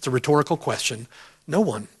against us? It's a rhetorical question. No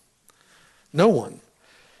one. No one.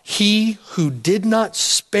 He who did not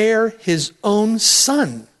spare his own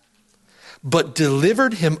son, but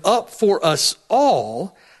delivered him up for us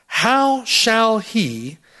all, how shall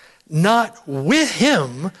he not with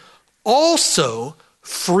him also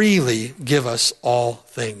freely give us all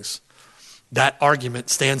things? That argument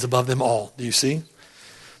stands above them all. Do you see?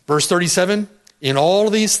 Verse 37, in all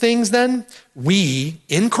these things then, we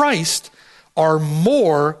in Christ are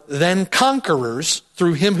more than conquerors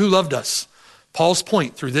through him who loved us. Paul's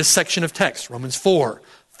point through this section of text, Romans 4,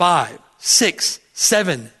 5, 6,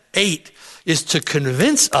 7, 8, is to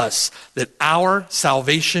convince us that our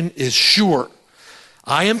salvation is sure.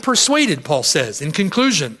 I am persuaded, Paul says, in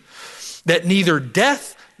conclusion, that neither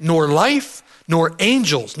death nor life, nor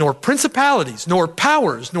angels, nor principalities, nor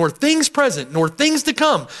powers, nor things present, nor things to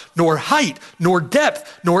come, nor height, nor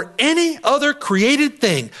depth, nor any other created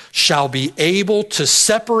thing shall be able to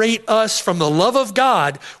separate us from the love of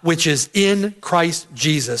God, which is in Christ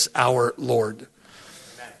Jesus our Lord.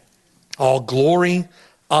 Amen. All glory,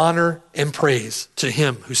 honor and praise to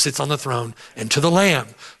him who sits on the throne and to the Lamb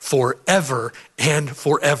forever and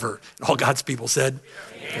forever. And all God's people said,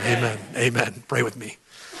 amen. Amen. Pray with me.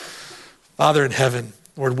 Father in heaven,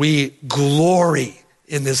 Lord, we glory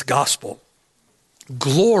in this gospel.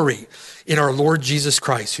 Glory in our Lord Jesus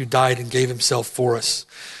Christ, who died and gave himself for us.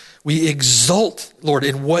 We exult, Lord,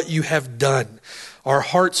 in what you have done. Our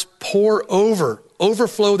hearts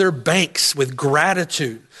overflow their banks with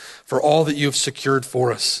gratitude for all that you have secured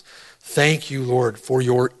for us. Thank you, Lord, for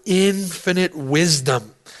your infinite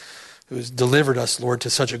wisdom, who has delivered us, Lord, to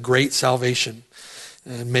such a great salvation.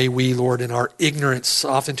 And may we, Lord, in our ignorance,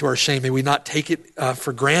 often to our shame, may we not take it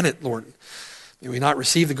for granted, Lord. May we not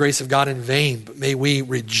receive the grace of God in vain, but may we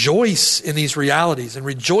rejoice in these realities and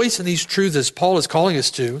rejoice in these truths as Paul is calling us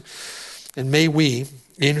to. And may we,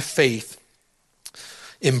 in faith,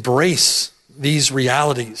 embrace these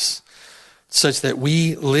realities such that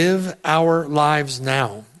we live our lives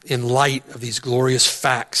now in light of these glorious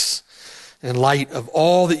facts, in light of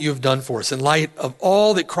all that you have done for us, in light of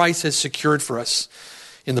all that Christ has secured for us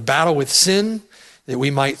in the battle with sin, that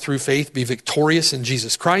we might through faith be victorious in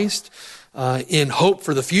Jesus Christ, in hope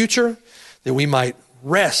for the future, that we might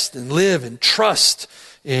rest and live and trust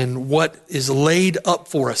in what is laid up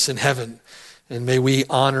for us in heaven. And may we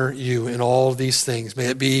honor you in all of these things. May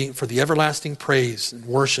it be for the everlasting praise and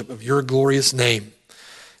worship of your glorious name.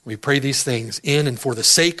 We pray these things in and for the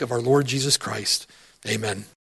sake of our Lord Jesus Christ. Amen.